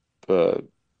to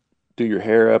do your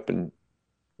hair up and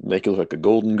make you look like a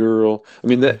golden girl. I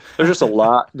mean, there's just a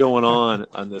lot going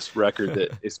on this record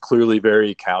that is clearly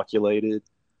very calculated.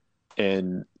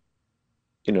 And,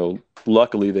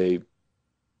 luckily they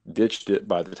ditched it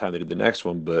by the time they did the next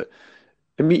one. But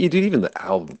I mean, even the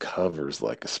album covers,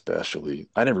 like, especially,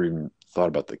 I never even thought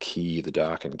about the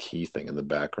Doc and Key thing in the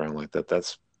background like that.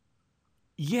 That's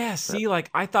Yeah, see, like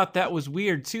I thought that was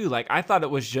weird too. Like I thought it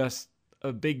was just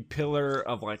a big pillar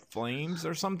of like flames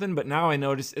or something, but now I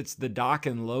notice it's the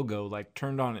Dokken logo like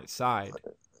turned on its side.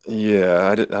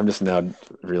 Yeah, I'm just now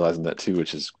realizing that too,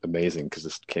 which is amazing because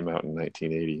this came out in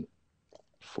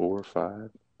 1984 or 5.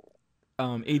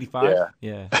 85. Yeah.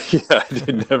 Yeah. Yeah, I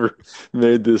did never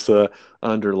made this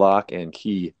under lock and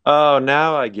key. Oh,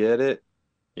 now I get it.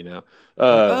 You know. Like,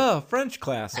 Uh oh, French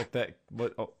class, like that.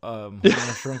 What? When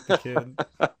I Shrunk the Kid.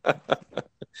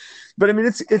 but I mean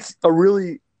it's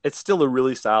still a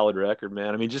really solid record,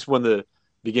 man. I mean, just when the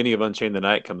beginning of Unchained the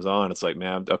Night comes on, it's like,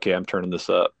 man, okay, I'm turning this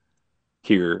up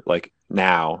here, like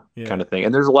now, Yeah. kind of thing.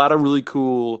 And there's a lot of really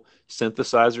cool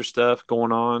synthesizer stuff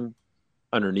going on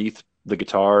underneath the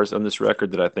guitars on this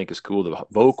record that I think is cool. The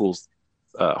vocals,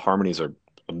 harmonies are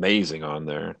amazing on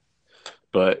there,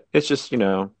 but it's just,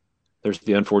 there's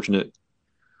the unfortunate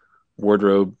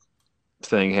wardrobe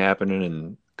thing happening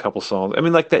and a couple songs. I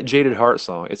mean, like that Jaded Heart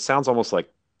song, it sounds almost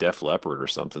like Def Leppard or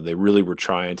something. They really were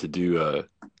trying to do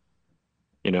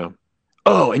you know,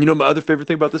 oh, and my other favorite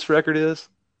thing about this record is,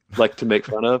 like to make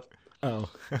fun of, Oh.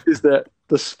 is that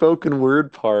the spoken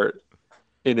word part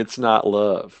in It's Not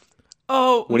Love.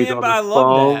 Oh When he's man, on but the I love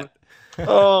phone. that.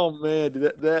 Oh man,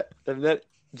 dude, that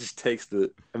just takes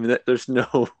there's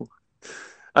no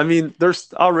I mean,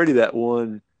 there's already that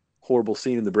one horrible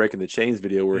scene in the Breaking the Chains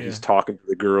video where Yeah. he's talking to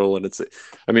the girl, and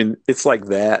it's like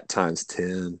that times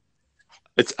 10.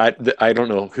 I don't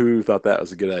know who thought that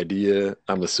was a good idea.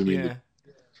 I'm assuming Yeah.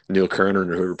 Neil Kerner or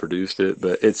whoever produced it,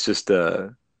 but it's just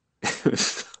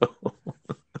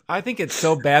I think it's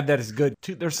so bad that it's good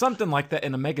too. There's something like that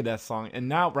in a Megadeth song, and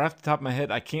now right off the top of my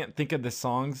head, I can't think of the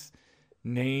song's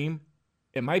name.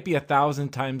 It might be 1,000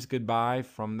 Times Goodbye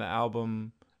from the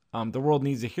album The World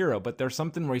Needs a Hero, but there's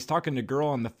something where he's talking to a girl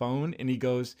on the phone and he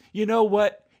goes, "You know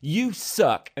what? You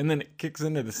suck." And then it kicks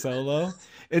into the solo.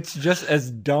 It's just as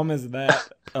dumb as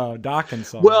that Dawkins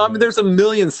song. Well, I mean, but- there's a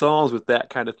million songs with that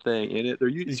kind of thing in it.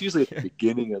 It's usually at the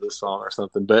beginning of the song or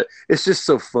something, but it's just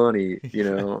so funny,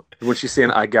 when she's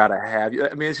saying "I gotta have you."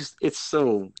 I mean, it's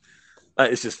so,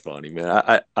 it's just funny,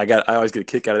 man. I always get a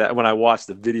kick out of that. When I watched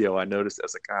the video, I noticed I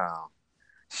was like, oh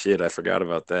shit, I forgot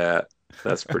about that.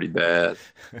 That's pretty bad.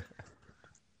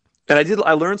 And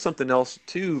I learned something else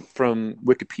too from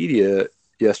Wikipedia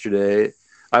yesterday.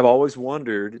 I've always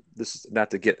wondered, this is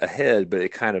not to get ahead, but it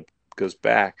kind of goes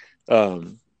back.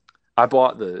 I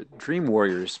bought the Dream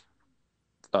Warriors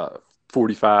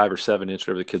 45 or 7-inch,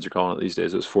 whatever the kids are calling it these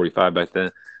days. It was 45 back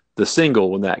then. The single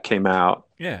when that came out,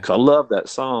 yeah. because I love that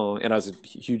song, and I was a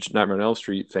huge Nightmare on Elm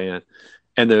Street fan.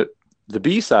 And the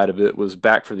B side of it was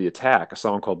 "Back for the Attack," a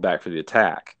song called "Back for the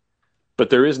Attack." But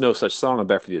there is no such song on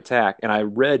 "Back for the Attack." And I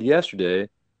read yesterday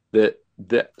that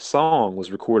that song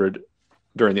was recorded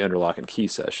during the Under Lock and Key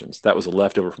sessions. That was a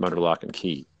leftover from Under Lock and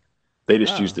Key. They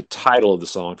just used the title of the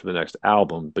song for the next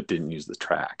album, but didn't use the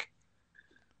track.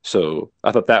 So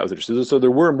I thought that was interesting. So there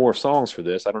were more songs for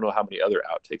this. I don't know how many other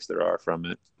outtakes there are from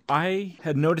it. I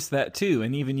had noticed that too,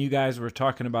 and even you guys were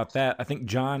talking about that. I think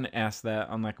John asked that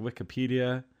on like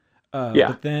Wikipedia. Yeah.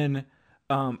 But then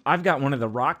I've got one of the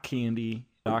Rock Candy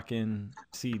Dawkins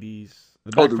CDs.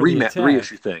 The Back for the Attack.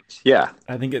 reissue things. Yeah.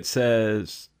 I think it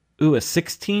says, a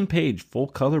 16-page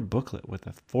full-color booklet with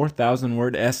a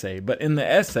 4,000-word essay. But in the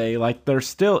essay, like, there's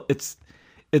still, it's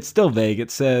still vague.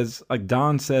 It says, like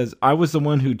Don says, "I was the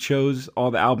one who chose all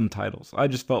the album titles. I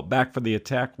just felt Back for the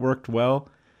Attack worked well,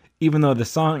 even though the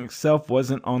song itself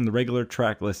wasn't on the regular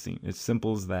track listing. It's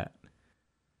simple as that."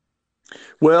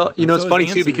 Well, it's So funny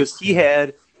his too, answer- because he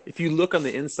had, if you look on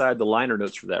the inside, the liner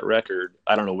notes for that record,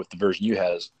 I don't know what the version you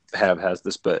has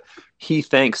this, but he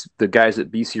thanks the guys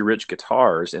at BC Rich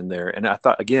Guitars in there. And I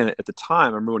thought, again, at the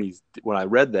time, I remember when I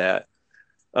read that,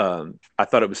 I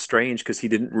thought it was strange because he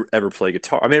didn't ever play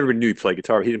guitar. I mean, everybody knew he played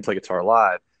guitar, but he didn't play guitar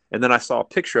live. And then I saw a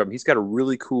picture of him. He's got a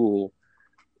really cool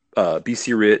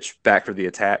BC Rich Back for the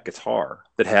Attack guitar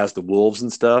that has the wolves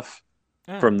and stuff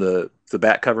from the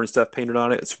back cover and stuff painted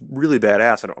on it. It's really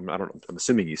badass. I'm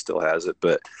assuming he still has it,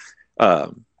 but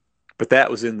that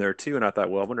was in there too. And I thought,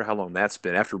 well, I wonder how long that's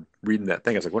been. After reading that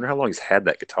thing, I was like, I wonder how long he's had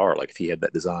that guitar, like if he had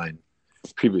that design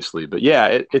previously. But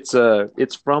yeah, it's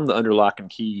from the Under Lock and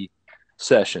Key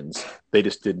sessions. They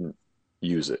just didn't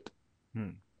use it.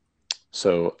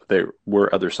 So there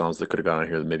were other songs that could have gone on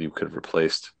here that maybe we could have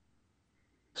replaced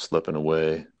Slipping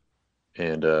Away.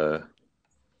 And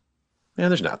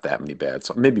there's not that many bad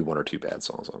songs. Maybe one or two bad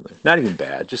songs on there. Not even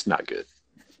bad, just not good.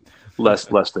 Less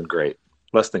than great.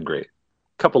 Less than great.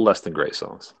 Couple less than great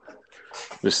songs.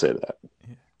 Just say that.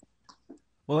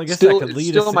 Well, I guess Still, that could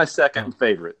lead still us. my second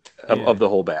favorite Yeah. of the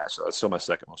whole batch. So it's still my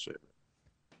second most favorite.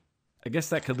 I guess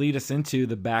that could lead us into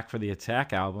the Back for the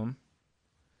Attack album.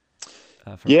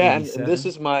 From Yeah, and 87. this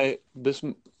is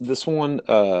this one.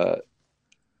 There's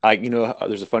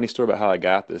a funny story about how I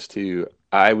got this too.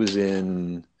 I was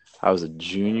in I was a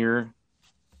junior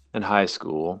in high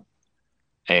school,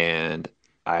 and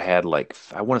I had like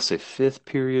I want to say fifth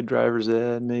period driver's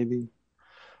ed maybe,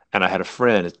 and I had a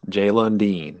friend Jay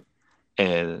Lundeen,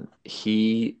 and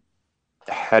he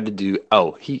had to do.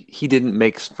 Oh, he didn't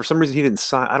make for some reason he didn't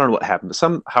sign. I don't know what happened, but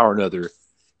somehow or another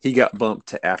he got bumped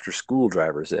to after school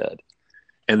driver's ed,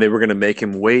 and they were going to make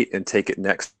him wait and take it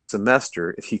next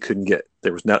semester if he couldn't get.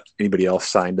 There was not anybody else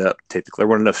signed up to take the. There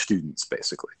weren't enough students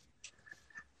basically,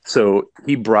 so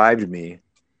he bribed me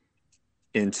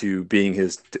into being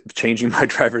changing my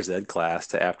driver's ed class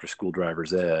to after school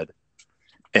driver's ed.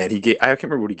 And I can't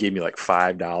remember what he gave me, like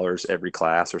 $5 every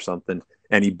class or something.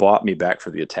 And he bought me Back for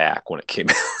the Attack when it came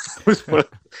out.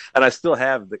 And I still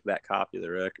have that copy of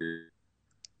the record.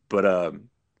 But,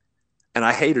 and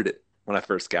I hated it when I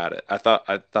first got it. I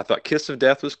thought Kiss of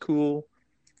Death was cool,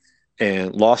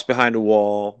 and Lost Behind a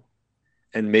Wall,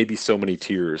 and maybe So Many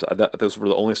Tears. Those were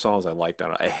the only songs I liked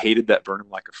on it. I hated that Burning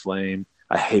Like a Flame.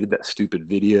 I hated that stupid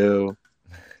video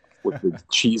with the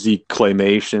cheesy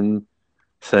claymation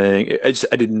thing. I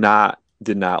did not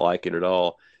like it at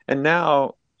all. And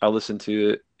now I listen to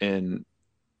it, and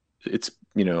it's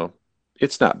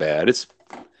not bad. It's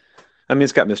got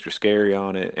Mr. Scary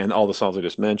on it, and all the songs I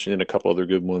just mentioned, and a couple other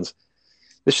good ones.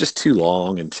 It's just too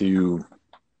long and too.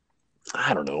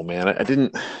 I don't know, man.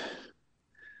 It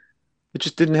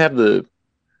just didn't have the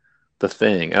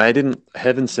thing. And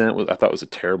Heaven Sent I thought was a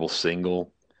terrible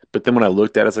single. But then when I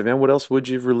looked at it, I was like, man, what else would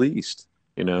you have released?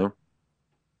 None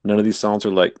of these songs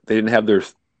are like, they didn't have their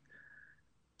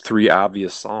 3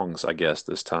 obvious songs, I guess,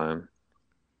 this time.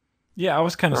 Yeah, I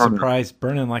was kind of surprised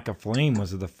Burning Like a Flame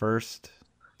was the first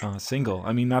single.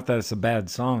 I mean, not that it's a bad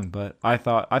song, but I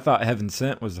thought Heaven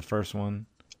Sent was the first one.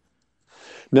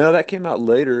 No, that came out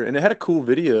later, and it had a cool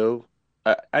video.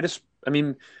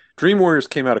 Dream Warriors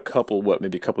came out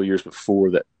maybe a couple years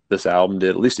before that this album did,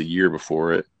 at least a year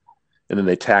before it. And then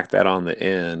they tacked that on the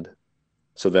end.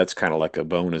 So that's kind of like a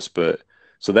bonus. But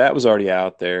so that was already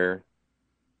out there.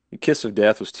 Kiss of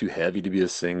Death was too heavy to be a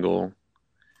single.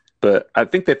 But I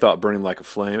think they thought Burning Like a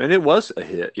Flame, and it was a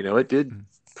hit. It did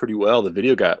pretty well. The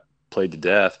video got played to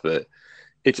death, but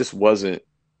it just wasn't.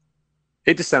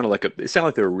 It just sounded like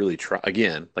they were really trying,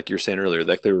 again, like you were saying earlier,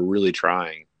 like they were really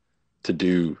trying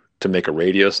to make a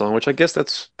radio song, which I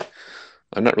guess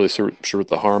I'm not really sure what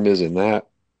the harm is in that.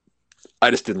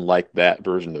 I just didn't like that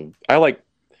version I like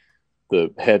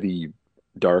the heavy,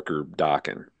 darker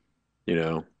Dokken,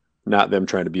 not them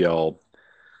trying to be all,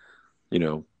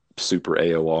 super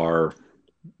AOR.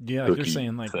 Yeah, like you're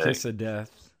saying, like thing. Kiss of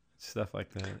Death, stuff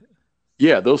like that.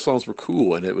 Yeah, those songs were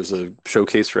cool, and it was a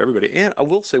showcase for everybody. And I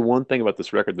will say one thing about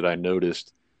this record that I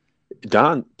noticed: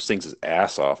 Don sings his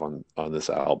ass off on this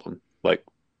album. Like,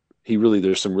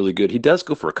 there's some really good. He does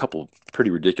go for a couple pretty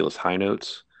ridiculous high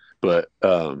notes, but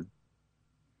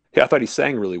yeah, I thought he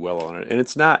sang really well on it. And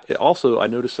it's not. I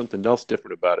noticed something else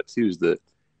different about it too, is that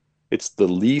it's the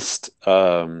least.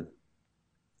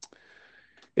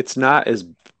 It's not as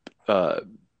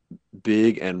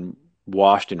big and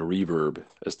washed in reverb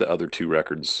as the other 2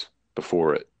 records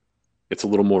before it. It's a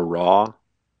little more raw. It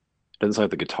doesn't sound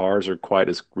like the guitars are quite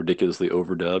as ridiculously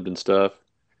overdubbed and stuff.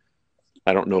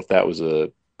 I don't know if that was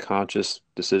a conscious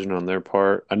decision on their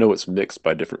part. I know it's mixed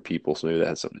by different people, so maybe that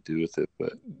has something to do with it.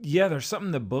 But yeah, there's something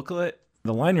in the booklet.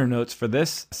 The liner notes for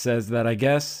this says that I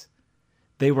guess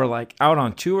they were like out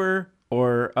on tour,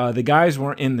 or the guys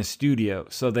weren't in the studio,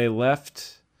 so they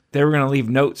left. They were going to leave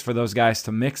notes for those guys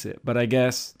to mix it, but I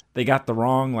guess they got the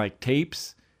wrong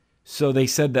tapes. So they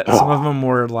said that some of them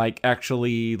were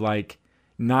actually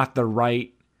not the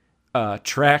right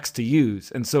tracks to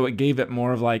use, and so it gave it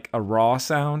more of a raw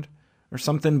sound or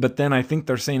something. But then I think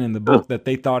they're saying in the book that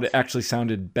they thought it actually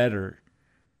sounded better.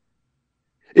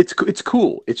 It's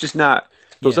cool. It's just not.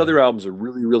 Those other albums are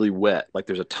really, really wet. Like,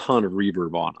 there's a ton of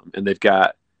reverb on them, and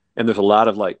there's a lot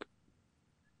of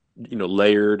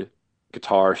layered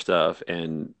guitar stuff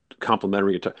and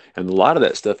complementary guitar, and a lot of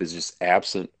that stuff is just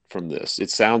absent from this. It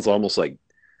sounds almost like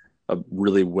a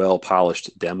really well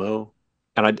polished demo,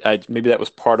 and I maybe that was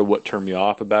part of what turned me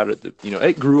off about it. That,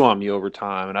 it grew on me over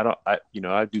time, and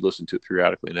I do listen to it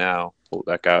periodically now. Pull it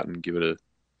back out and give it a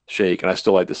shake, and I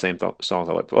still like the same songs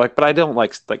I like, but I don't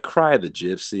like Cry of the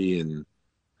Gypsy and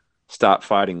Stop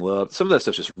Fighting Love. Some of that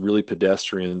stuff's just really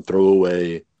pedestrian,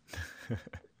 throwaway.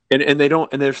 And they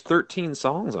don't, and there's 13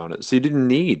 songs on it. So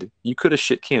you could have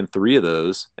shit canned 3 of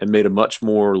those and made a much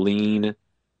more lean,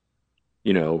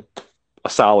 a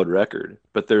solid record.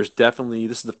 But there's definitely,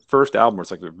 this is the first album where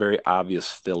it's a very obvious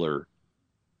filler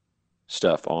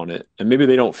stuff on it. And maybe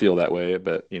they don't feel that way,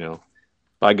 but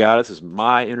by God, this is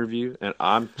my interview, and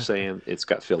I'm saying it's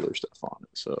got filler stuff on it.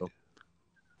 So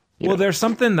Well, there's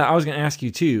something that I was going to ask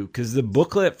you too, because the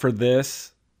booklet for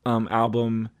this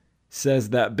album says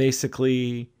that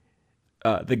basically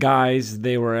the guys,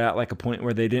 they were at like a point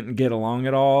where they didn't get along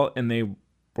at all, and they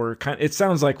were it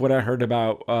sounds like what I heard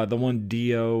about the one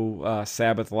Dio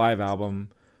Sabbath live album,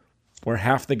 where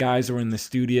half the guys were in the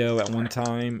studio at one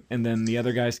time, and then the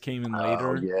other guys came in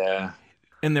later. Oh, yeah.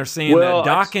 And they're saying that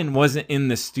Dokken wasn't in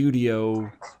the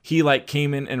studio. He like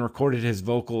came in and recorded his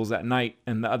vocals at night,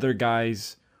 and the other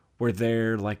guys were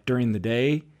there like during the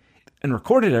day and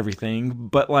recorded everything.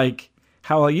 But like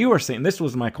how you were saying, this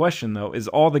was my question though, is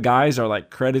all the guys are like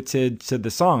credited to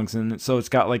the songs, and so it's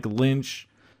got like Lynch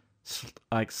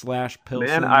like slash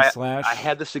Pilson slash. I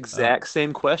had this exact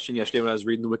same question yesterday when I was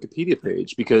reading the Wikipedia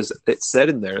page, because it said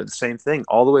in there the same thing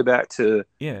all the way back to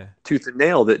Tooth and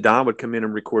Nail, that Don would come in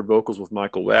and record vocals with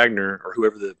Michael Wagner or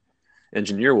whoever the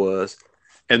engineer was,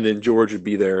 and then George would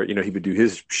be there. You know, he would do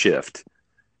his shift.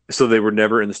 So they were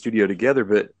never in the studio together,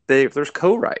 but there's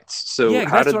co-writes. So yeah,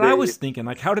 that's what I was thinking.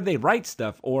 Like, how did they write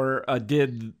stuff, or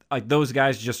did like those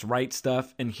guys just write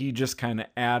stuff and he just kind of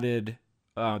added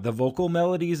the vocal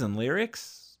melodies and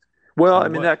lyrics? Well, I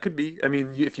mean, that could be. I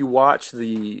mean, if you watch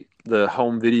the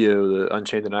home video, the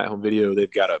Unchained the Night home video, they've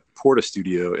got a Porta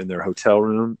studio in their hotel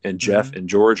room, and Jeff and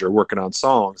George are working on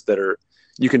songs that are.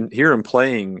 You can hear them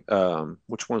playing.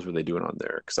 Which ones were they doing on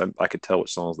there? Because I could tell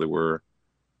which songs they were.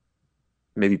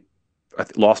 Maybe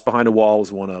Lost Behind a Wall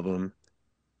was one of them,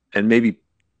 and maybe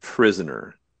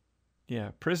Prisoner. Yeah,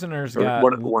 Prisoner's or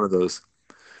got one of those.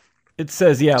 It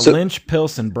says, Lynch,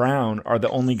 Pilson, Brown are the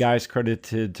only guys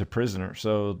credited to Prisoner.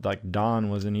 So like Don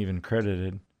wasn't even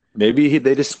credited. Maybe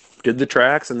they just did the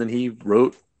tracks and then he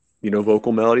wrote,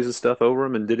 vocal melodies and stuff over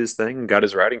them and did his thing and got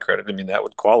his writing credit. I mean, that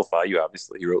would qualify you.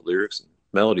 Obviously, he wrote lyrics and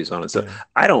melodies on it. So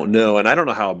I don't know, and I don't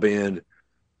know how a band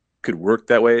could work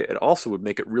that way. It also would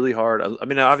make it really hard. I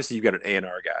mean, obviously you've got an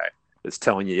A&R guy that's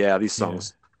telling you, these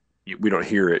songs, we don't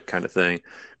hear it kind of thing.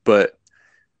 But,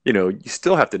 you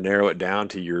still have to narrow it down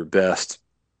to your best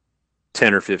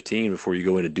 10 or 15 before you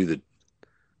go in and do the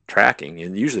tracking.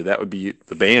 And usually that would be,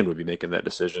 the band would be making that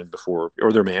decision before,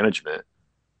 or their management,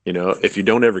 if you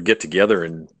don't ever get together.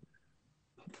 And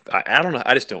I don't know.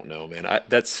 I just don't know, man.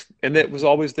 And that was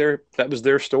always that was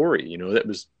their story.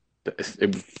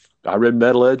 I read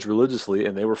Metal Edge religiously,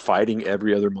 and they were fighting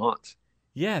every other month.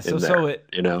 Yeah,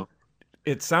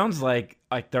 it sounds like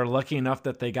they're lucky enough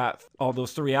that they got all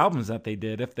those 3 albums that they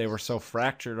did, if they were so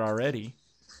fractured already.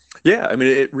 Yeah, I mean,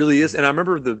 it really is. And I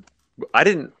remember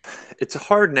it's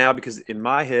hard now because in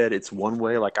my head it's one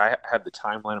way. Like I have the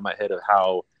timeline in my head of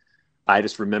how I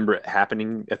just remember it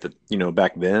happening at the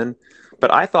back then.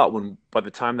 But I thought by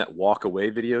the time that Walk Away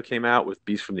video came out with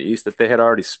Beast from the East, that they had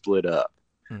already split up.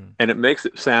 And it makes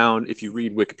it sound, if you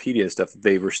read Wikipedia and stuff,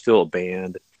 they were still a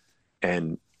band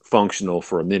and functional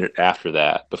for a minute after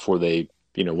that, before they,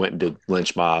 went and did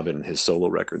Lynch Mob and his solo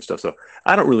record and stuff. So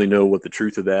I don't really know what the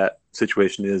truth of that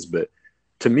situation is, but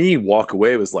to me, Walk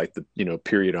Away was like the,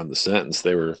 period on the sentence.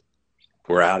 They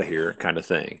we're out of here kind of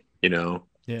thing,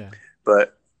 Yeah.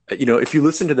 But, if you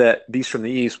listen to that Beast from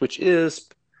the East, which is,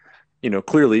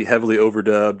 clearly heavily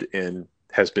overdubbed and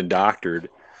has been doctored,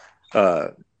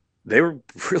 they were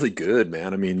really good,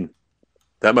 man. I mean,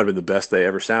 that might have been the best they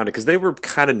ever sounded, because they were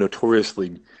kind of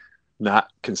notoriously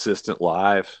not consistent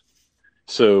live.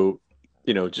 So,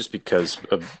 just because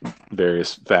of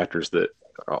various factors that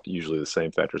are usually the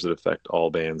same factors that affect all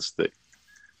bands that,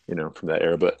 from that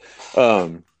era. But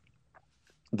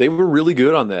they were really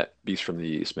good on that Beast from the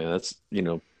East, man. That's,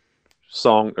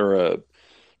 song or,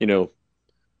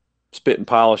 spit and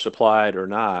polish applied or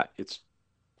not. It's,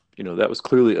 that was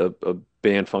clearly a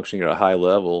band functioning at a high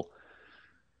level,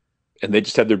 and they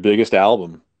just had their biggest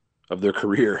album of their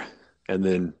career. And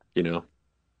then,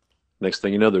 next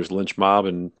thing you know, there's Lynch Mob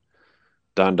and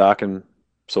Don Dokken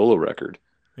solo record.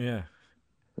 Yeah.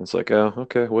 It's like, oh,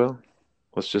 okay, well,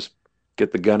 let's just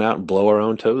get the gun out and blow our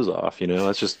own toes off.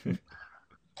 That's just.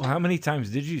 Well, how many times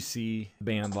did you see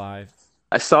band live?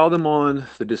 I saw them on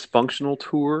the Dysfunctional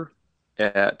tour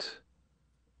at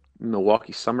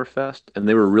Milwaukee Summerfest, and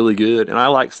they were really good. And I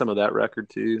liked some of that record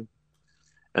too.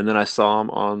 And then I saw them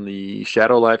on the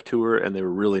Shadow Life tour, and they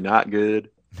were really not good,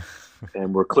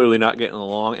 and we're clearly not getting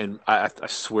along. And I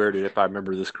swear to you, if I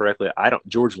remember this correctly,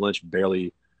 George Lynch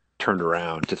barely turned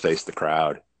around to face the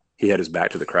crowd. He had his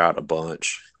back to the crowd a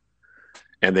bunch,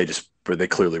 and they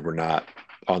clearly were not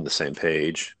on the same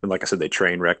page. And like I said, they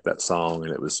train wrecked that song,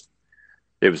 and it was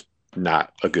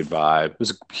not a good vibe. It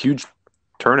was a huge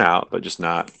turnout, but just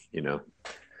not, And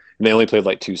they only played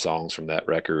like 2 songs from that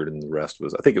record, and the rest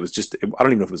was, I think it was just, I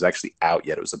don't even know if it was actually out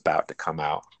yet. It was about to come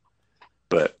out.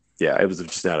 But yeah, it was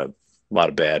just not a lot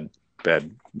of bad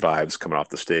bad vibes coming off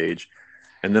the stage.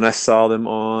 And then I saw them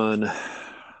on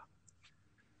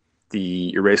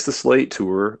the Erase the Slate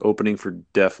tour opening for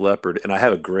Def Leppard. And I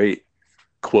have a great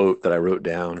quote that I wrote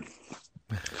down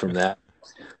from that.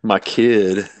 My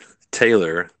kid,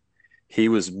 Taylor, he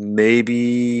was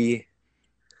maybe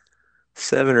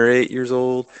 7 or 8 years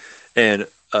old. And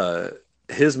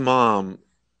his mom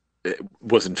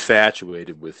was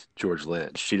infatuated with George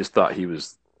Lynch. She just thought he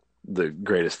was the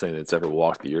greatest thing that's ever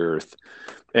walked the earth.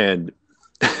 And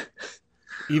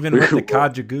even with the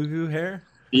Kajagoogoo hair?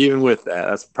 Even with that,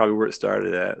 that's probably where it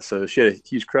started at. So she had a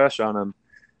huge crush on him,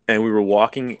 and we were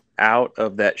walking out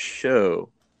of that show.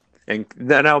 And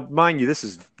now, mind you, this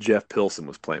is Jeff Pilson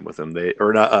was playing with him.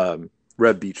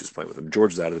 Reb Beach was playing with him.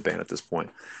 George was out of the band at this point.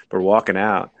 But we're walking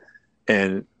out,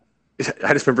 and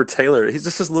I just remember Taylor. He's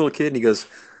just this little kid, and he goes,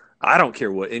 "I don't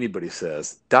care what anybody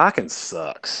says. Dawkins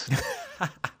sucks."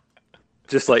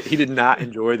 Just like he did not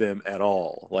enjoy them at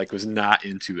all. Like was not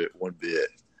into it one bit.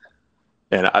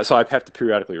 And so I have to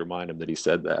periodically remind him that he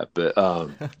said that. But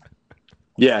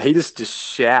yeah, he just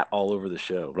shat all over the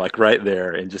show, like right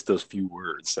there in just those few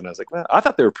words. And I was like, well, I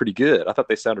thought they were pretty good. I thought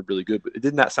they sounded really good, but it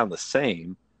did not sound the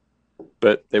same,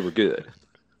 but they were good.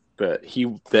 But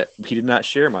he did not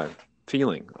share my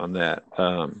feeling on that.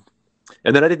 And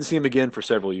then I didn't see him again for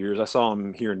several years. I saw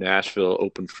him here in Nashville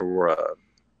open for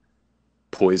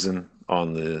Poison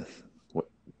on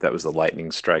that was the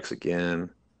Lightning Strikes Again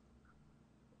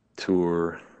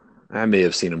tour. I may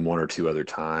have seen him one or two other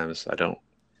times. I don't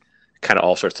kind of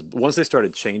all starts to, once they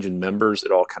started changing members,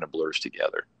 it all kind of blurs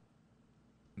together.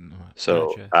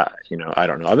 So Gotcha. I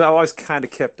don't know. I've always kind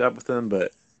of kept up with them,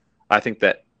 but I think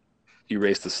that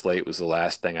Erase the Slate was the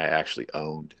last thing I actually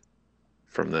owned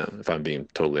from them, if I'm being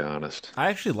totally honest. I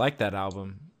actually like that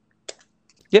album.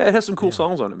 Yeah, it has some cool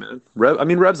songs on it, man.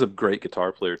 Reb's a great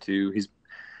guitar player too. He's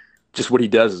just what he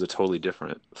does is a totally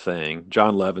different thing.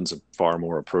 John Levin's a far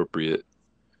more appropriate,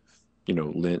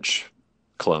 Lynch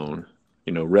clone.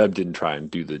 Reb didn't try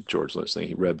and do the George Lynch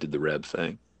thing. Reb did the Reb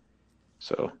thing.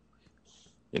 So,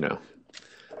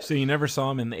 So you never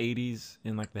saw him in the 80s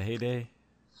in like the heyday?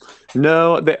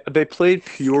 No, they played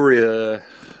Peoria.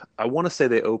 I want to say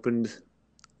they opened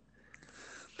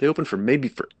for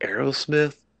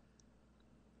Aerosmith.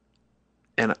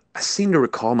 And I seem to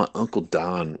recall my Uncle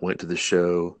Don went to the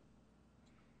show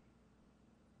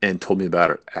and told me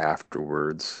about it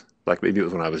afterwards. Like maybe it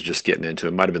was when I was just getting into it.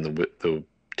 It might have been the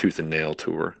Tooth and Nail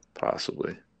tour,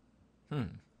 possibly.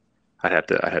 I'd have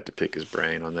to pick his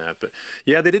brain on that. But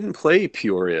yeah, they didn't play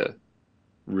Peoria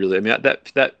really. I mean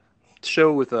that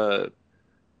show with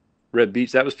Red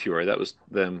Beach, that was Peoria. That was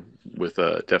them with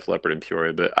Def Leppard in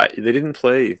Peoria. But they didn't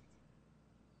play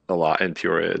a lot in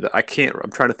Peoria.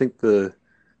 I'm trying to think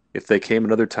if they came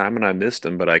another time and I missed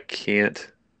them, but I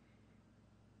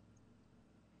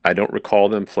don't recall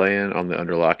them playing on the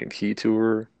Under Lock and Key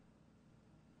tour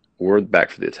or Back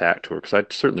for the Attack tour, because I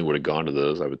certainly would have gone to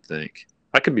those, I would think.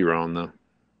 I could be wrong, though.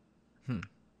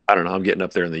 I don't know. I'm getting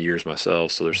up there in the years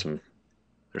myself, so there's some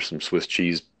Swiss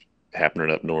cheese happening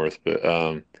up north, but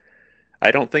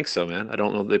I don't think so, man. I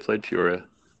don't know that they played Peoria.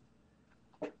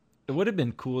 It would have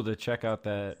been cool to check out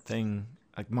that thing,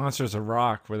 like Monsters of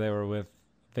Rock, where they were with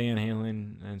Van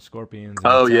Halen and Scorpions. And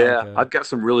Oh, Metallica. yeah.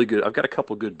 I've got a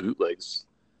couple good bootlegs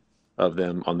of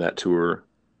them on that tour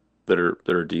that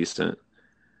are decent.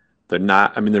 They're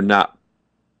not,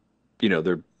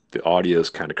 the audio's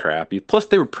kind of crappy. Plus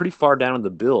they were pretty far down in the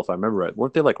bill, if I remember right.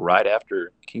 Weren't they like right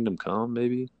after Kingdom Come,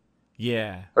 maybe?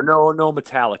 Yeah. Or no,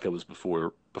 Metallica was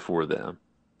before them.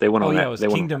 They went on that. It was They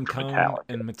went Kingdom after Come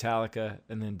and Metallica,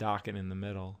 and then Dokken in the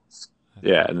middle.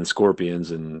 Yeah, and then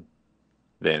Scorpions and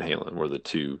Van Halen were the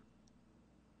two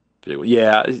big ones.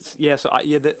 Yeah,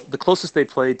 the closest they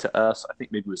played to us, I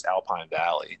think maybe was Alpine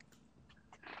Valley.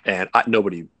 And I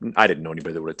didn't know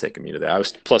anybody that would have taken me to that. I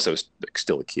was like,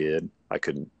 still a kid. I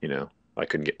couldn't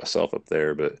get myself up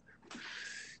there. But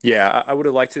yeah, I would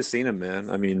have liked to have seen him, man.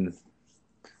 I mean,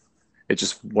 it's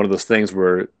just one of those things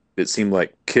where it seemed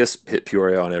like Kiss hit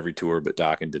Peoria on every tour, but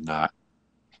Dokken did not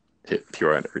hit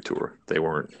Peoria on every tour. They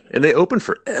weren't, and they opened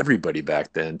for everybody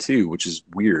back then too, which is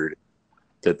weird.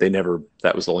 That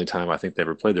that was the only time I think they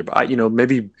ever played there. But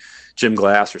maybe Jim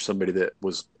Glass or somebody that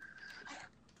was,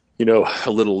 a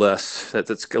little less,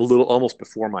 that's a little almost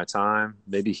before my time.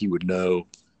 Maybe he would know.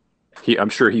 I'm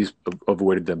sure he's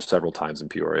avoided them several times in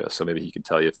Peoria, so maybe he can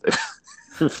tell you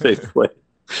if they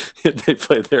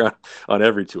played there on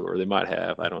every tour. They might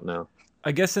have. I don't know.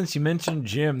 I guess since you mentioned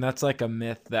Jim, that's like a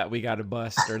myth that we got to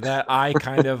bust, or that I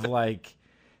kind of like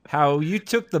how you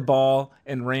took the ball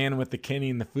and ran with the Kenny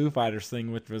and the Foo Fighters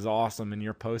thing, which was awesome in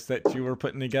your post that you were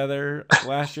putting together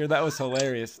last year. That was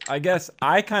hilarious. I guess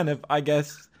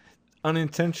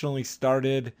unintentionally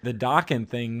started the Dokken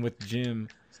thing with Jim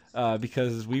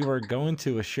because we were going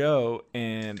to a show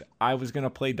and I was going to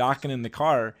play Dokken in the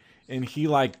car and he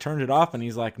like turned it off and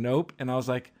he's like, nope. And I was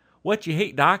like, what, you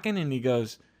hate Dokken? And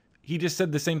he just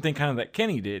said the same thing kind of that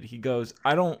Kenny did. He goes,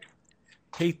 I don't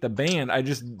hate the band, I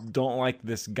just don't like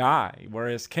this guy.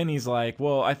 Whereas Kenny's like,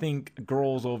 well, I think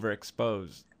Grohl's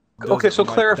overexposed. Okay, so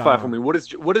Like clarify Don. for me. What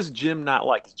is Jim not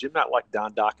like? Is Jim not like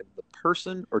Don Dokken the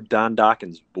person or Don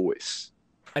Dokken's voice?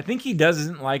 I think he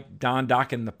doesn't like Don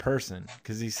Dokken the person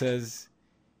because he says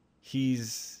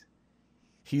he's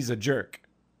a jerk.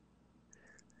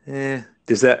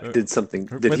 Was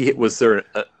there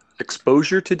a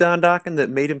exposure to Don Dokken that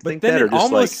made him But think then that, or it just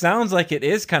almost like sounds like it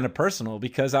is kind of personal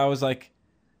because I was like,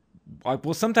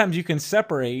 well, sometimes you can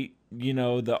separate,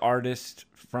 the artist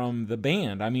from the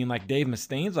band. I mean, like Dave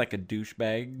Mustaine's like a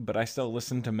douchebag, but I still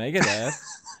listen to Megadeth,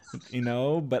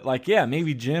 But like, yeah,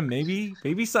 maybe Jim,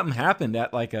 maybe something happened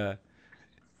at like a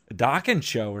Dokken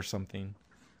show or something.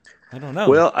 I don't know.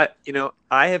 Well,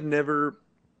 I have never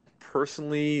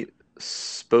personally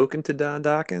spoken to Don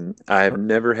Dokken. I have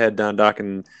never had Don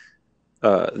Dokken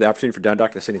the opportunity for Don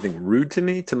Dokken to say anything rude to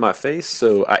me to my face.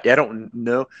 So I don't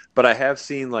know, but I have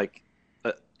seen like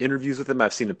interviews with him.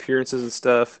 I've seen appearances and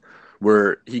stuff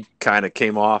where he kind of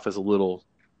came off as a little,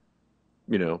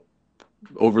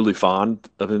 overly fond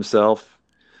of himself.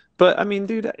 But I mean,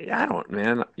 dude, I don't,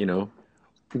 man.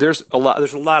 There's a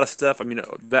lot of stuff. I mean,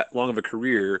 that long of a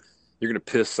career, you're gonna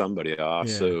piss somebody off.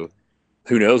 Yeah. So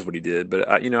who knows what he did? But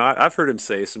I've heard him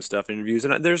say some stuff in interviews,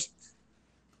 and there's,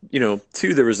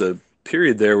 too, there was a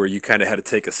period there where you kind of had to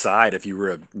take a side if you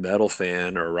were a metal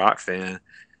fan or a rock fan.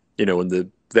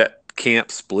 When that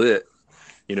camp split,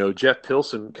 Jeff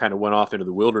Pilson kind of went off into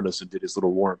the wilderness and did his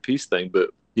little War and Peace thing. But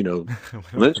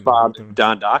Lynch Mob,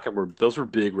 Don Dokken those were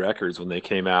big records when they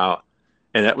came out,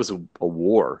 and that was a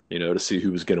war, to see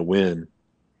who was going to win,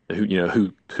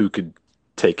 who could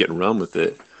take it and run with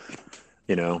it,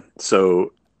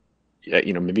 So,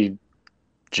 yeah, maybe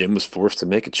Jim was forced to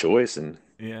make a choice, and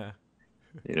yeah.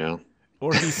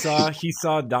 Or he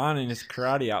saw Don in his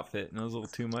karate outfit, and it was a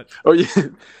little too much. Oh yeah,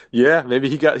 yeah. Maybe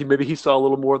he saw a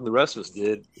little more than the rest of us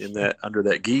did in that under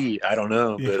that gi. I don't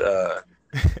know, but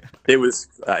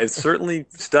it's certainly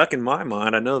stuck in my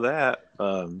mind. I know that.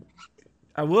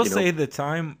 I will say the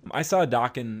time I saw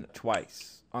Dokken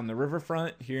twice on the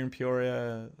riverfront here in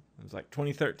Peoria. It was like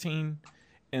 2013.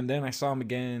 And then I saw him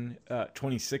again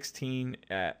 2016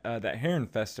 at that Heron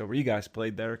Festival where you guys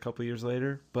played there a couple years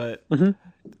later. But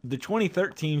the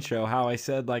 2013 show, how I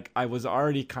said like I was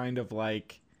already kind of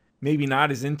like maybe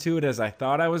not as into it as I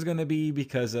thought I was going to be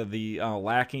because of the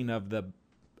lacking of the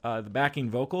backing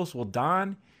vocals. Well,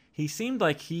 Don, he seemed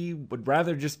like he would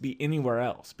rather just be anywhere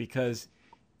else because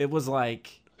it was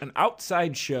like an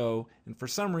outside show. And for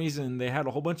some reason, they had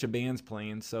a whole bunch of bands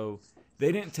playing. So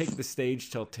they didn't take the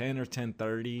stage till 10 or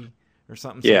 10:30 or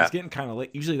something. So it's getting kind of late.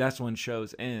 Usually that's when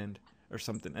shows end or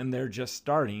something, and they're just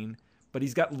starting. But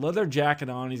he's got leather jacket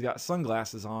on, he's got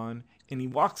sunglasses on, and he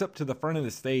walks up to the front of the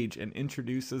stage and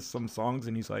introduces some songs,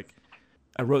 and he's like,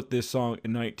 I wrote this song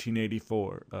in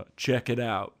 1984. Check it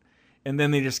out. And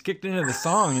then they just kicked into the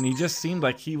song, and he just seemed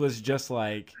like he was just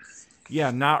like,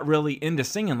 not really into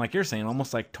singing, like you're saying,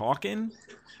 almost like talking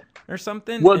or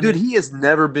something. Well, and dude, he has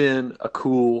never been a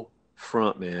cool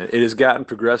front man. It has gotten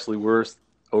progressively worse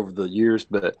over the years,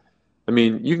 but I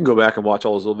mean, you can go back and watch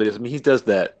all his old videos. I mean, he does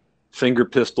that finger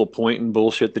pistol pointing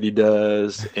bullshit that he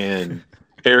does, and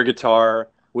air guitar,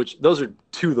 which those are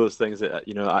two of those things that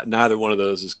neither one of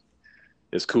those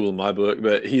is cool in my book.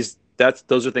 But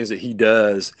those are things that he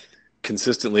does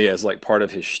consistently as like part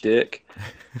of his shtick.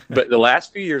 But the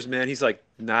last few years, man, he's like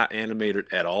not animated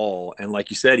at all, and like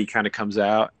you said, he kind of comes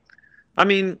out. I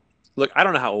mean, look, I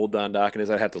don't know how old Don Dokken is.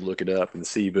 I'd have to look it up and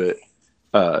see. But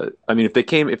I mean,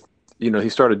 if he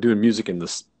started doing music in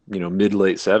the mid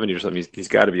late 70s or something, he's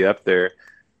got to be up there.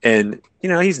 And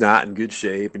he's not in good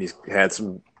shape, and he's had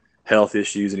some health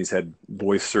issues, and he's had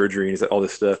voice surgery, and he's had all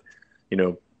this stuff.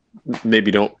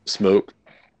 Maybe don't smoke,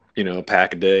 a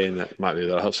pack a day, and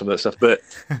that'll help some of that stuff. But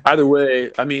either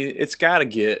way, I mean, it's got to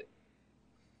get.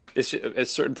 It's at a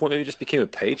certain point, maybe it just became a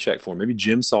paycheck for him. Maybe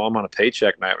Jim saw him on a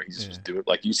paycheck night where he's just doing,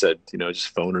 like you said, just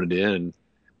phoning it in.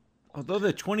 Although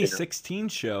the 2016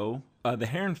 show, the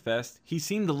Heron Fest, he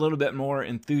seemed a little bit more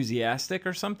enthusiastic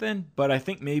or something. But I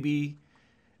think maybe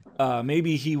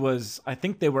he was. I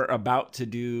think they were about to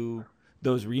do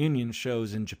those reunion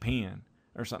shows in Japan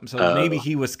or something. So maybe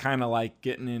he was kind of like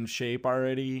getting in shape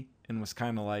already and was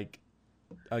kind of like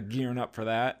gearing up for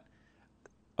that.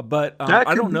 But That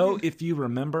I could don't know be. if you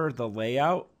remember the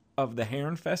layout of the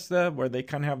Herrenfesta where they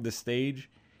kind of have the stage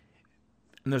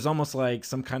and there's almost like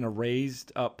some kind of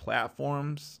raised up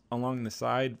platforms along the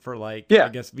side for like, Yeah, I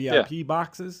guess, VIP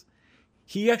boxes.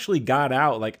 He actually got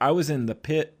out. Like I was in the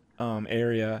pit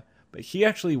area, but he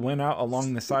actually went out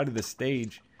along the side of the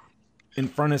stage in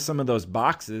front of some of those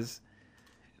boxes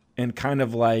and kind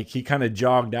of like he kind of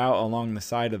jogged out along the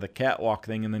side of the catwalk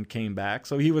thing and then came back.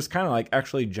 So he was kind of like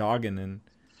actually jogging and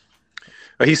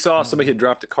He saw somebody had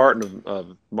dropped a carton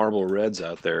of Marlboro Reds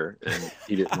out there, and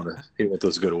he didn't want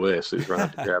those to go away, so he was running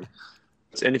up to grab them.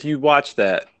 And if you watch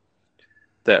that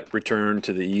Return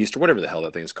to the East or whatever the hell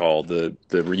that thing's called, the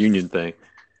reunion thing,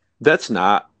 that's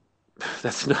not.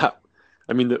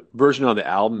 I mean, the version on the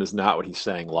album is not what he's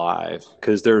saying live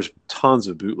because there's tons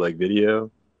of bootleg video,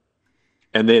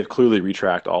 and they have clearly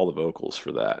retracted all the vocals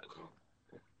for that.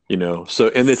 So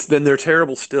and then they're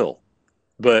terrible still,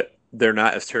 but they're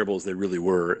not as terrible as they really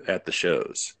were at the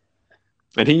shows.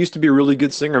 And he used to be a really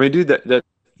good singer. I mean, dude, that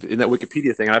in that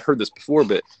Wikipedia thing, I've heard this before,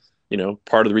 but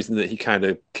part of the reason that he kind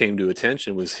of came to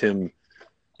attention was him,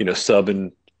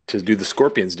 subbing to do the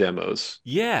Scorpions demos.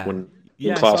 yeah. When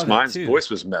Yeah, I Klaus saw that Mein's too. voice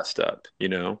was messed up,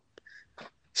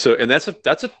 So, and that's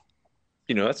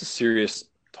a serious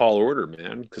tall order,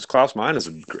 man, because Klaus Meine is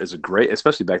a great,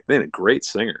 especially back then, a great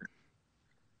singer.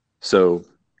 So,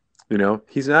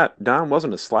 Don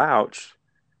wasn't a slouch,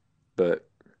 but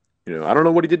I don't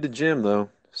know what he did to Jim though.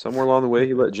 Somewhere along the way,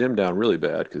 he let Jim down really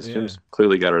bad because Yeah. Jim's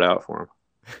clearly got it out for him.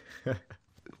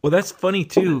 Well, that's funny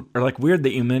too, or like weird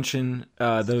that you mention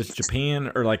those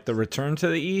Japan or like the Return to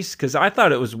the East, because I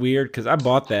thought it was weird because I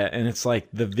bought that and it's like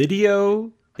the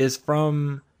video is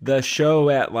from the show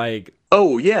at like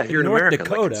Oh yeah, here in North America, like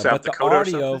in Dakota, South but the Dakota or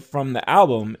audio something? from the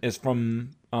album is from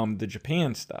the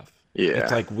Japan stuff. Yeah.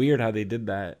 It's like weird how they did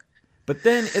that. But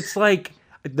then it's like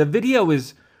the video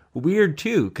is weird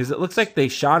too because it looks like they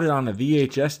shot it on a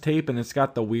VHS tape and it's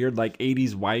got the weird like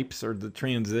 80s wipes or the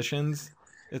transitions.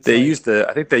 It's I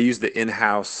think they used the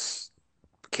in-house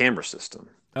camera system.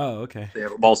 Oh, okay. They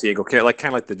have a multi-angle camera,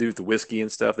 kind of like they do with the whiskey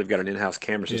and stuff. They've got an in-house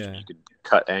camera system. Yeah. You can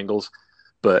cut angles.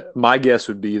 But my guess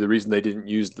would be the reason they didn't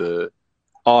use the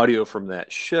audio from that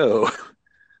show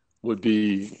would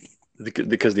be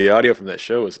because the audio from that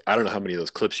show is, I don't know how many of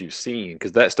those clips you've seen,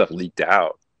 because that stuff leaked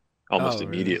out almost Oh,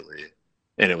 really? immediately.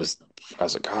 And I was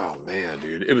like, oh man,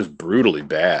 dude, it was brutally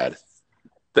bad.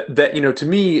 That to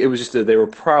me, it was just that they were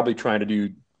probably trying to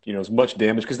do, as much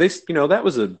damage because they, that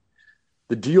was the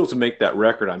deal to make that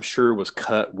record, I'm sure, was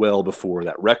cut well before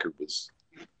that record was,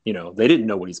 they didn't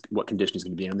know what condition he's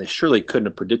going to be in. They surely couldn't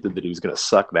have predicted that he was going to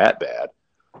suck that bad.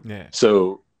 Yeah.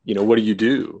 So, what do you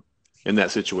do in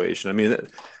that situation? I mean,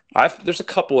 there's a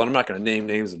couple, and I'm not going to name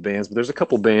names of bands, but there's a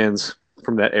couple bands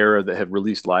from that era that have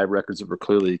released live records that were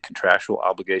clearly contractual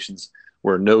obligations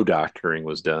where no doctoring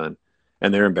was done,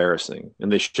 and they're embarrassing, and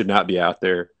they should not be out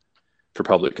there for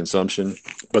public consumption,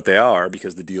 but they are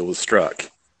because the deal was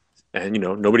struck. And,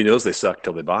 nobody knows they suck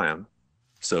till they buy them.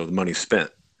 So the money's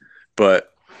spent. But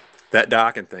that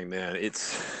docking thing, man,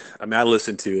 I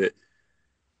listened to it.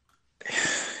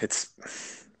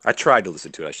 I tried to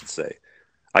listen to it, I should say.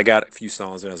 I got a few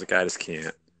songs and I was like, I just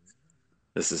can't.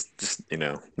 This is just,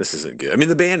 this isn't good. I mean,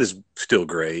 the band is still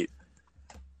great,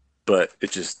 but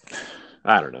it just,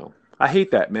 I don't know. I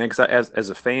hate that, man, because as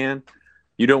a fan,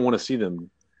 you don't want to see them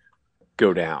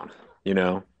go down,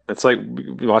 It's like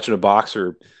watching a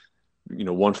boxer,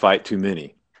 one fight too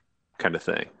many kind of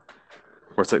thing.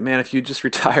 Where it's like, man, if you just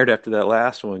retired after that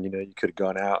last one, you could have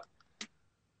gone out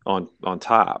on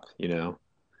top, Yeah.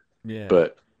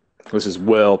 But this is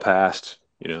well past,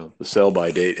 the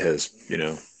sell-by date has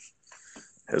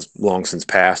long since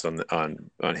passed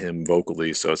on him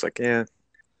vocally. So it's like, yeah.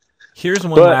 Here's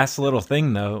one But- last little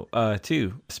thing though,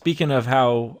 too. Speaking of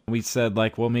how we said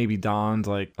like, well, maybe Don's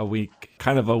like a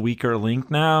weaker link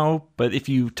now, but if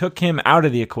you took him out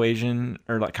of the equation,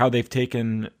 or like how they've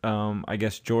taken, I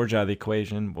guess George out of the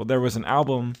equation. Well, there was an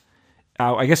album.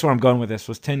 I guess where I'm going with this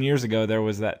was 10 years ago. There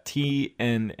was that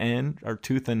TNN or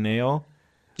Tooth and Nail,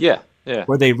 Yeah.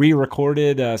 where they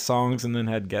re-recorded songs and then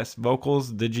had guest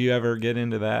vocals. Did you ever get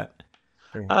into that?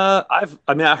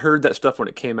 I heard that stuff when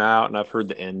it came out, and I've heard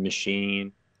the End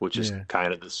Machine, which is Yeah.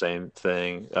 kind of the same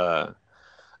thing.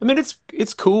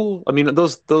 It's cool. I mean,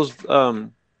 those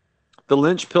the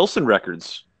Lynch Pilsen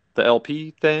records, the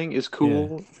LP thing is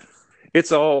cool.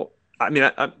 It's all. I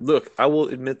mean, look. I will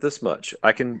admit this much.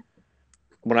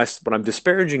 When I'm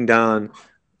disparaging Don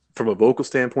from a vocal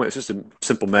standpoint, it's just a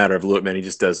simple matter of, look, man, he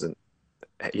just doesn't.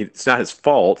 It's not his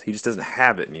fault. He just doesn't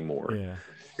have it anymore. Yeah.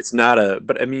 It's not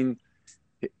but I mean,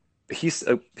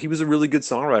 he was a really good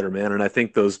songwriter, man. And I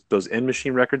think those End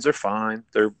Machine records are fine.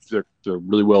 They're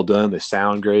really well done. They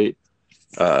sound great.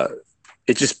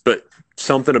 It just, but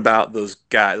something about those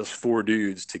guys, those four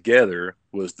dudes together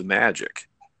was the magic.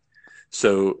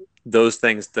 So those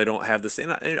things, they don't have the same.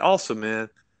 And also, man,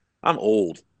 I'm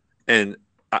old and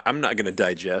I'm not going to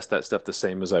digest that stuff the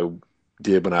same as I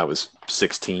did when I was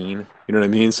 16. You know what I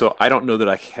mean? So I don't know that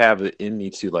I have it in me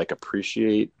to like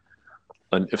appreciate.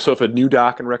 If a new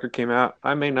Dokken record came out,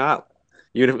 I may not.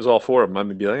 Even if it was all four of them, I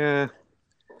would be like, eh.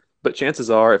 But chances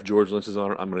are, if George Lynch is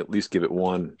on it, I'm going to at least give it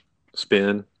one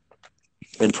spin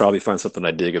and probably find something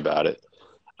I dig about it.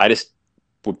 I just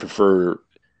would prefer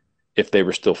if they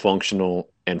were still functional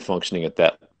and functioning at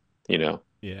that,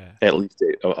 at least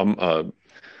a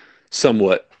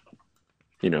somewhat,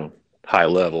 high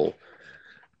level.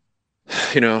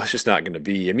 It's just not going to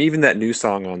be. I mean, even that new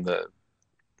song on the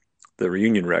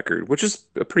reunion record, which is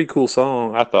a pretty cool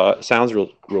song, I thought. It sounds real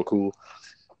cool.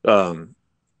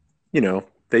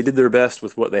 They did their best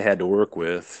with what they had to work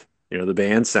with. The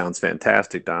band sounds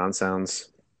fantastic. Don sounds,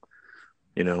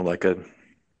 like a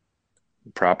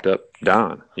propped up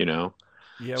Don, Yeah,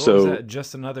 what so, was that?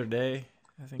 Just Another Day,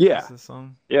 I think yeah, is the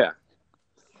song. Yeah.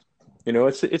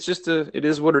 It's just it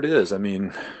is what it is. I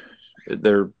mean,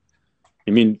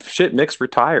 shit, Nick's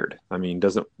retired. I mean,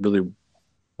 doesn't really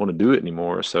want to do it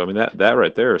anymore. So, I mean, that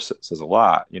right there says a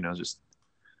lot, just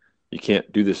you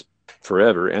can't do this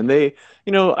forever. And they,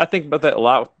 I think about that a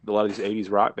lot with a lot of these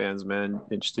 80s rock bands, man,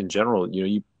 and just in general,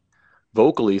 you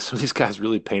vocally, some of these guys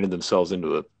really painted themselves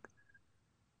into a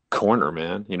corner,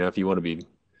 man. If you want to be,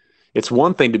 it's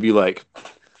one thing to be like,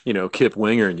 Kip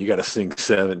Winger and you got to sing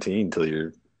 17 till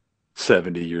you're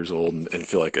 70 years old and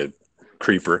feel like a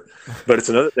creeper. But it's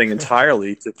another thing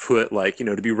entirely to put like,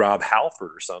 to be Rob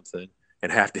Halford or something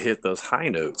and have to hit those high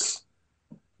notes,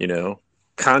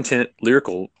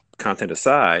 lyrical content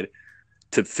aside,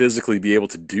 to physically be able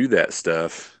to do that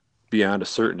stuff beyond a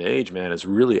certain age, man, is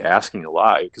really asking a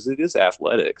lot because it is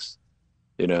athletics,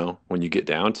 when you get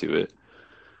down to it.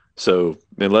 So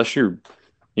unless you're,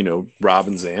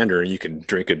 Robin Zander and you can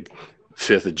drink a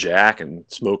fifth of Jack and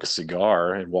smoke a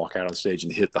cigar and walk out on stage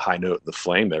and hit the high note of the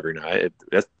flame every night,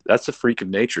 that's a freak of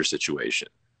nature situation,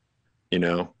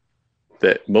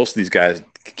 that most of these guys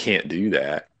can't do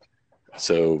that.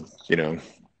 So,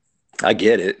 I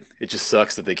get it. It just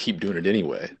sucks that they keep doing it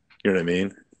anyway. You know what I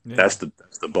mean? Yeah. That's the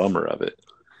bummer of it.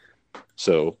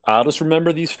 So I'll just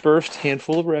remember these first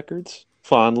handful of records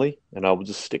fondly, and I will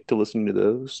just stick to listening to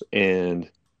those. And,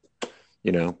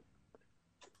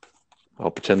 I'll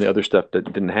pretend the other stuff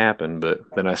that didn't happen, but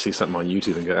then I see something on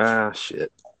YouTube and go,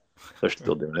 shit, they're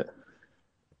still doing it.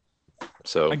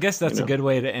 So I guess that's a good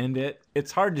way to end it.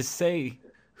 It's hard to say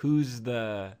who's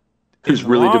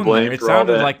really to blame. It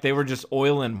sounded like they were just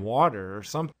oil and water or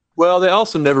something. Well, they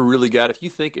also never really got. If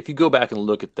you go back and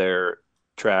look at their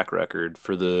track record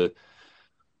for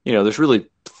there's really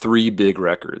three big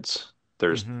records.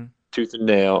 There's Tooth and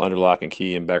Nail, Under Lock and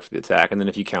Key, and Back for the Attack. And then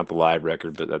if you count the live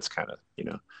record, but that's kind of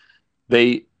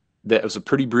that was a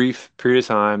pretty brief period of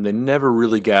time. They never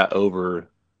really got over.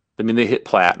 I mean, they hit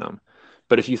platinum,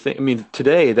 but if you think,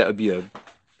 today that would be a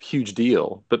huge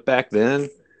deal. But back then,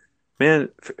 man,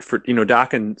 for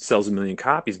Dokken sells 1 million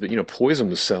copies, but Poison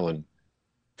was selling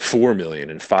 4 million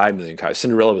and 5 million copies.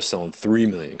 Cinderella was selling 3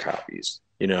 million copies.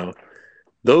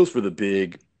 Those were the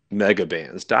big mega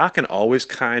bands. Dokken always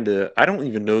I don't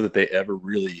even know that they ever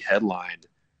really headlined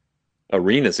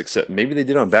arenas, except maybe they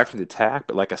did on Back for the Attack,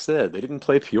 but like I said, they didn't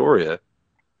play Peoria,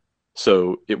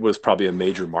 so it was probably a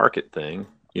major market thing.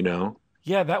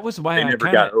 Yeah, that was why they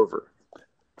never got over.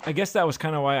 I guess that was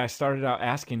kind of why I started out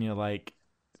asking you, like,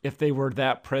 if they were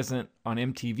that present on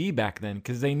MTV back then,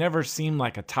 because they never seemed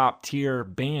like a top tier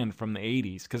band from the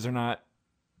 80s, because they're not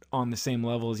on the same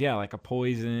level as like a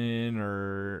Poison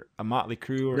or a Motley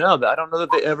Crue. No, I don't know that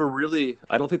they ever really.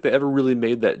 I don't think they ever really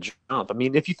made that jump. I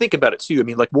mean, if you think about it too,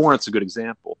 like Warrant's a good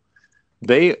example.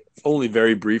 They only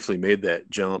very briefly made that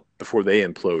jump before they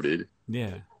imploded.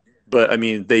 Yeah, but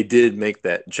they did make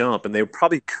that jump, and they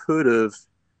probably could have,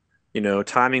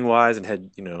 timing wise, and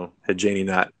had Janie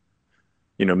not,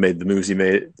 made the moves he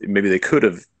made, maybe they could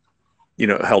have,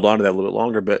 held on to that a little bit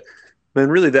longer, but. And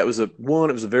really, that was it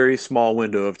was a very small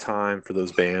window of time for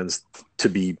those bands to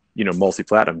be,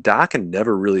 multi-platinum. Dokken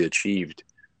never really achieved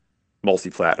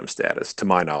multi-platinum status, to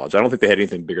my knowledge. I don't think they had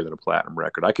anything bigger than a platinum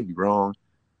record. I could be wrong,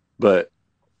 but,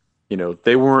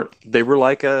 they were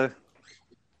like a,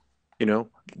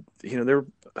 they're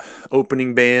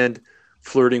opening band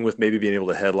flirting with maybe being able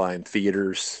to headline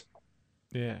theaters.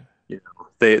 Yeah.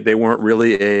 They weren't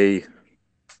really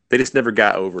they just never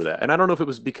got over that. And I don't know if it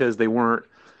was because they weren't,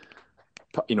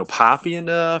 poppy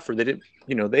enough, or they didn't,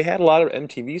 they had a lot of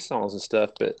MTV songs and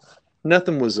stuff, but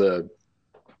nothing was a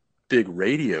big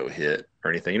radio hit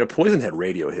or anything. Poison had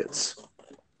radio hits.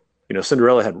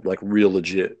 Cinderella had like real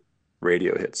legit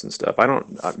radio hits and stuff.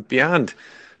 Beyond,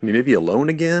 maybe Alone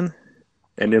Again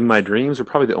and In My Dreams are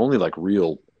probably the only like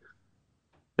real.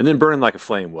 And then Burning Like a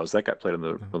Flame that got played on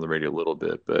the radio a little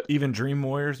bit, but even Dream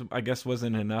Warriors, I guess,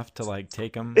 wasn't enough to like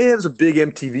take them. It was a big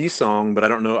MTV song, but I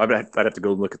don't know. I'd have to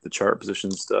go look at the chart position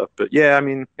stuff. But yeah,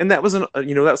 and that was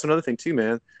that's another thing too,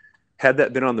 man. Had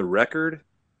that been on the record,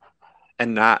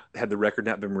 and had the record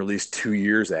not been released 2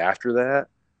 years after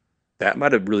that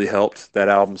might have really helped that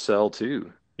album sell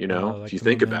too. Like if you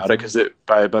think about it, because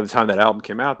by the time that album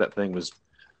came out, that thing was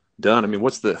done.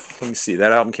 Let me see.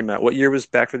 That album came out. What year was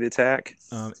Back for the Attack?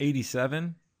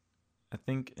 87, I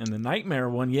think. And the Nightmare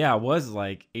one, was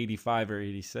like 85 or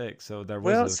 86. So there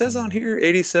was. Well, it says on here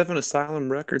 87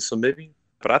 Asylum Records. So maybe,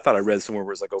 but I thought I read somewhere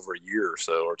where it was like over a year or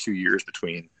so, or 2 years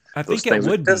between. I think it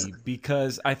would be,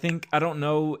 because I don't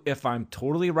know if I'm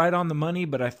totally right on the money,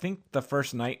 but I think the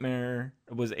first Nightmare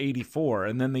was 84,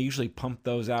 and then they usually pump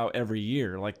those out every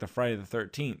year, like the Friday the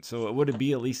 13th. So it would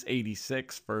be at least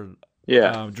 86 for.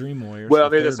 Yeah, Dream Warriors. Well,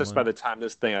 maybe that's just by the time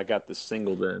I got this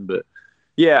single then. But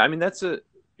yeah, that's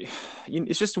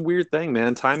it's just a weird thing,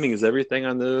 man. Timing is everything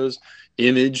on those.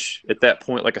 Image at that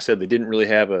point, like I said, they didn't really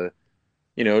have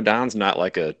Don's not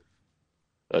like a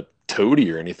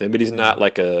toady or anything, but he's not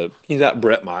he's not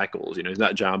Bret Michaels, he's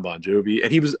not John Bon Jovi.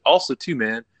 And he was also too,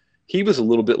 man, he was a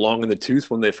little bit long in the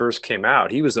tooth when they first came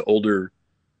out. He was an older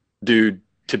dude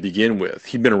to begin with.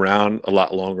 He'd been around a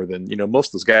lot longer than, most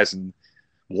of those guys in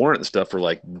Warrant and stuff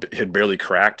had barely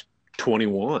cracked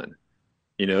 21.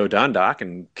 Don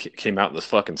Dokken came out in the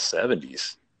fucking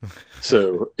 70s.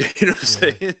 So, what I'm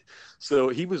saying? So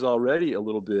he was already a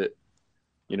little bit,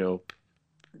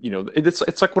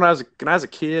 it's like when I was a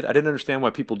kid, I didn't understand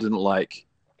why people in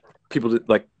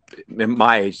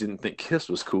my age didn't think Kiss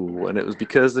was cool. And it was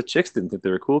because the chicks didn't think they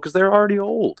were cool because they were already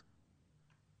old.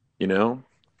 They're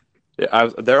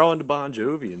all into Bon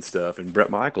Jovi and stuff and Bret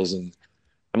Michaels, and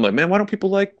I'm like, man, why don't people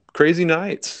like Crazy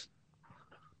Nights?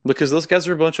 Because those guys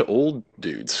are a bunch of old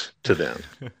dudes to them,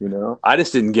 I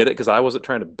just didn't get it because I wasn't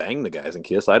trying to bang the guys in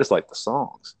Kiss. I just liked the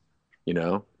songs,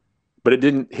 But it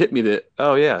didn't hit me that,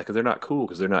 oh yeah, because they're not cool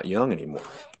because they're not young anymore.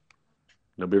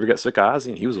 Nobody ever got sick of Ozzy,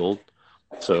 and he was old.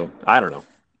 So I don't know.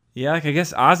 Yeah, I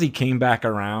guess Ozzy came back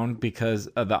around because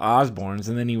of the Osbournes,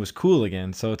 and then he was cool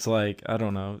again. So it's like, I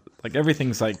don't know, like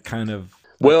everything's like kind of.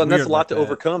 Well, and that's a lot to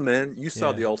overcome, man. You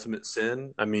saw The Ultimate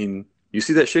Sin. You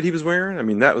see that shit he was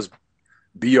wearing? That was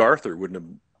B. Arthur wouldn't have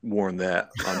worn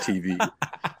that on TV.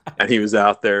 And he was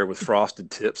out there with frosted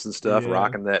tips and stuff,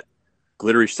 rocking that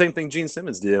glittery. Same thing Gene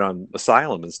Simmons did on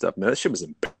Asylum and stuff. Man, that shit was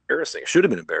embarrassing. It should have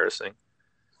been embarrassing.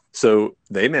 So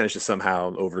they managed to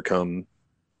somehow overcome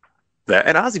that.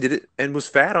 And Ozzy did it and was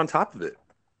fat on top of it.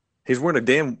 He's wearing a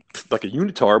damn, like a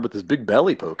unitard with his big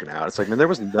belly poking out. It's like, man, there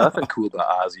was nothing cool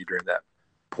about Ozzy during that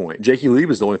point. Jakey Lee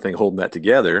was the only thing holding that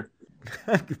together.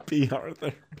 B.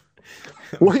 Arthur.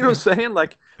 Well, you know what I'm saying?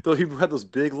 Like, though he had those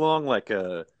big, long,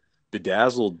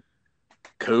 bedazzled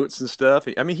coats and stuff.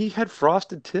 He had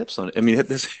frosted tips on it.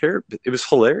 His hair, it was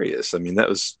hilarious.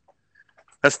 That's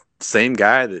the same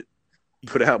guy that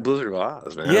put out Blizzard of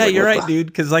Oz, man. Yeah, you're right, dude.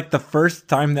 Because the first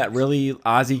time that really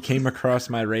Ozzy came across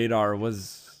my radar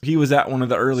was he was at one of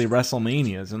the early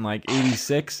WrestleManias in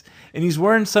 '86, and he's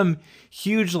wearing some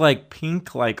huge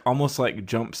pink almost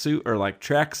jumpsuit or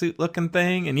tracksuit looking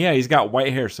thing, and he's got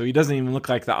white hair, so he doesn't even look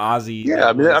like the Ozzy. Yeah,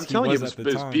 I'm telling you,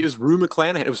 it was Rue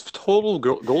McClanahan. It was total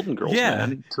Golden Girls,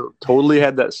 man. He totally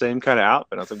had that same kind of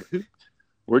outfit. I was like,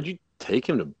 where'd you take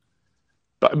him to?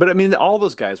 But all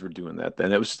those guys were doing that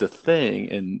then. It was just a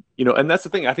thing, and and that's the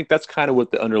thing. I think that's kind of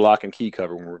what the Under Lock and Key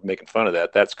cover, when we're making fun of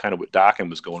that, that's kind of what Dokken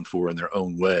was going for in their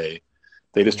own way.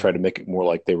 They just tried to make it more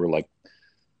like they were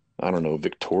I don't know,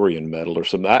 Victorian metal or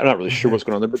something. I'm not really sure what's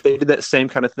going on there, but they did that same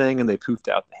kind of thing, and they poofed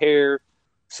out the hair.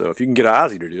 So if you can get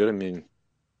Ozzy to do it,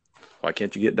 why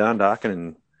can't you get Don Dokken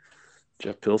and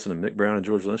Jeff Pilson and Mick Brown and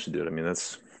George Lynch to do it?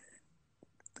 That's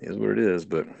is what it is.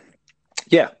 But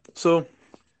yeah, so.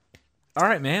 All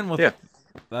right, man. Well, yeah.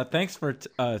 Thanks for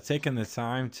taking the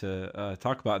time to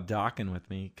talk about Dokken with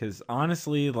me. Because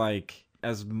honestly,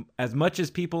 as much as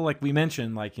people we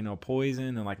mentioned,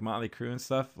 Poison and Motley Crue and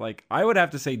stuff, I would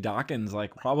have to say Dokken's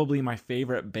probably my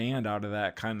favorite band out of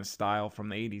that kind of style from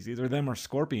the '80s. Either them or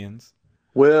Scorpions.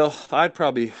 Well, I'd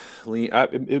probably lean.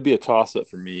 It'd be a toss up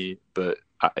for me, but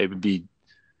it'd be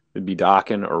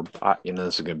Dokken or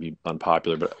this is going to be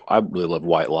unpopular, but I really love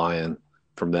White Lion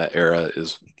from that era.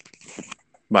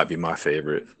 Might be my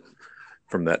favorite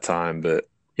from that time, but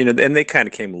you know, and they kind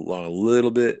of came along a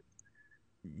little bit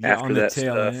Yeah, after on the that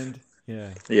tail stuff. end.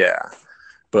 Yeah. Yeah,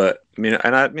 but you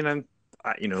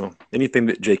know, anything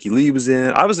that Jakey Lee was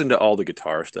in, I was into all the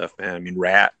guitar stuff, man. I mean,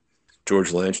 Rat,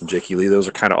 George Lynch, and Jakey Lee, those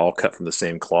are kind of all cut from the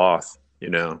same cloth, you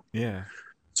know. Yeah.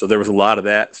 So there was a lot of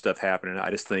that stuff happening. I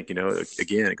just think, you know,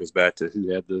 again, it goes back to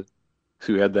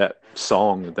who had that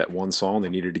song, that one song they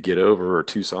needed to get over, or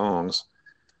two songs,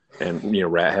 and you know,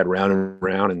 Rat had Round and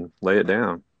Round and Lay It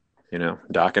Down, you know.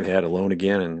 Dokken had Alone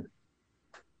Again, and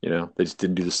you know, they just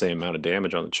didn't do the same amount of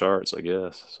damage on the charts, I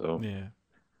guess. So, Yeah.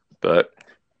 but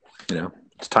you know,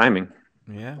 it's timing.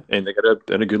 Yeah. And they got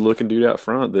a good looking dude out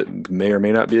front that may or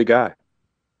may not be a guy.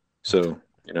 So,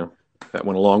 you know, that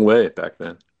went a long way back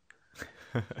then.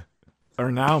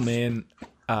 Or now, man,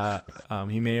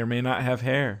 he may or may not have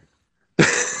hair.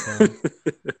 So,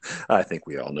 I think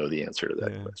we all know the answer to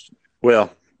that Yeah. question.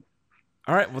 Well,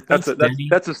 all right. Well, thanks, Denny.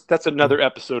 that's another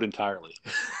episode entirely.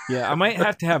 Yeah, I might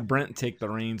have to have Brent take the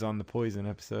reins on the Poison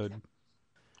episode.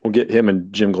 We'll get him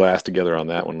and Jim Glass together on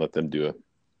that one. Let them do a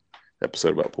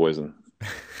episode about Poison.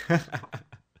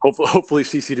 Hopefully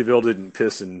CC DeVille didn't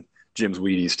piss in Jim's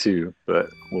Wheaties too, but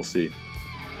we'll see.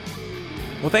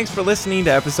 Well, thanks for listening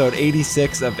to episode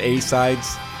 86 of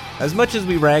A-Sides. As much as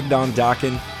we ragged on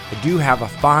Dokken, I do have a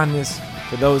fondness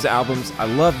for those albums. I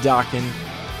love Dokken.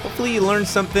 Hopefully you learned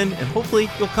something, and hopefully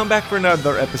you'll come back for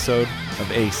another episode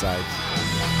of A-Sides.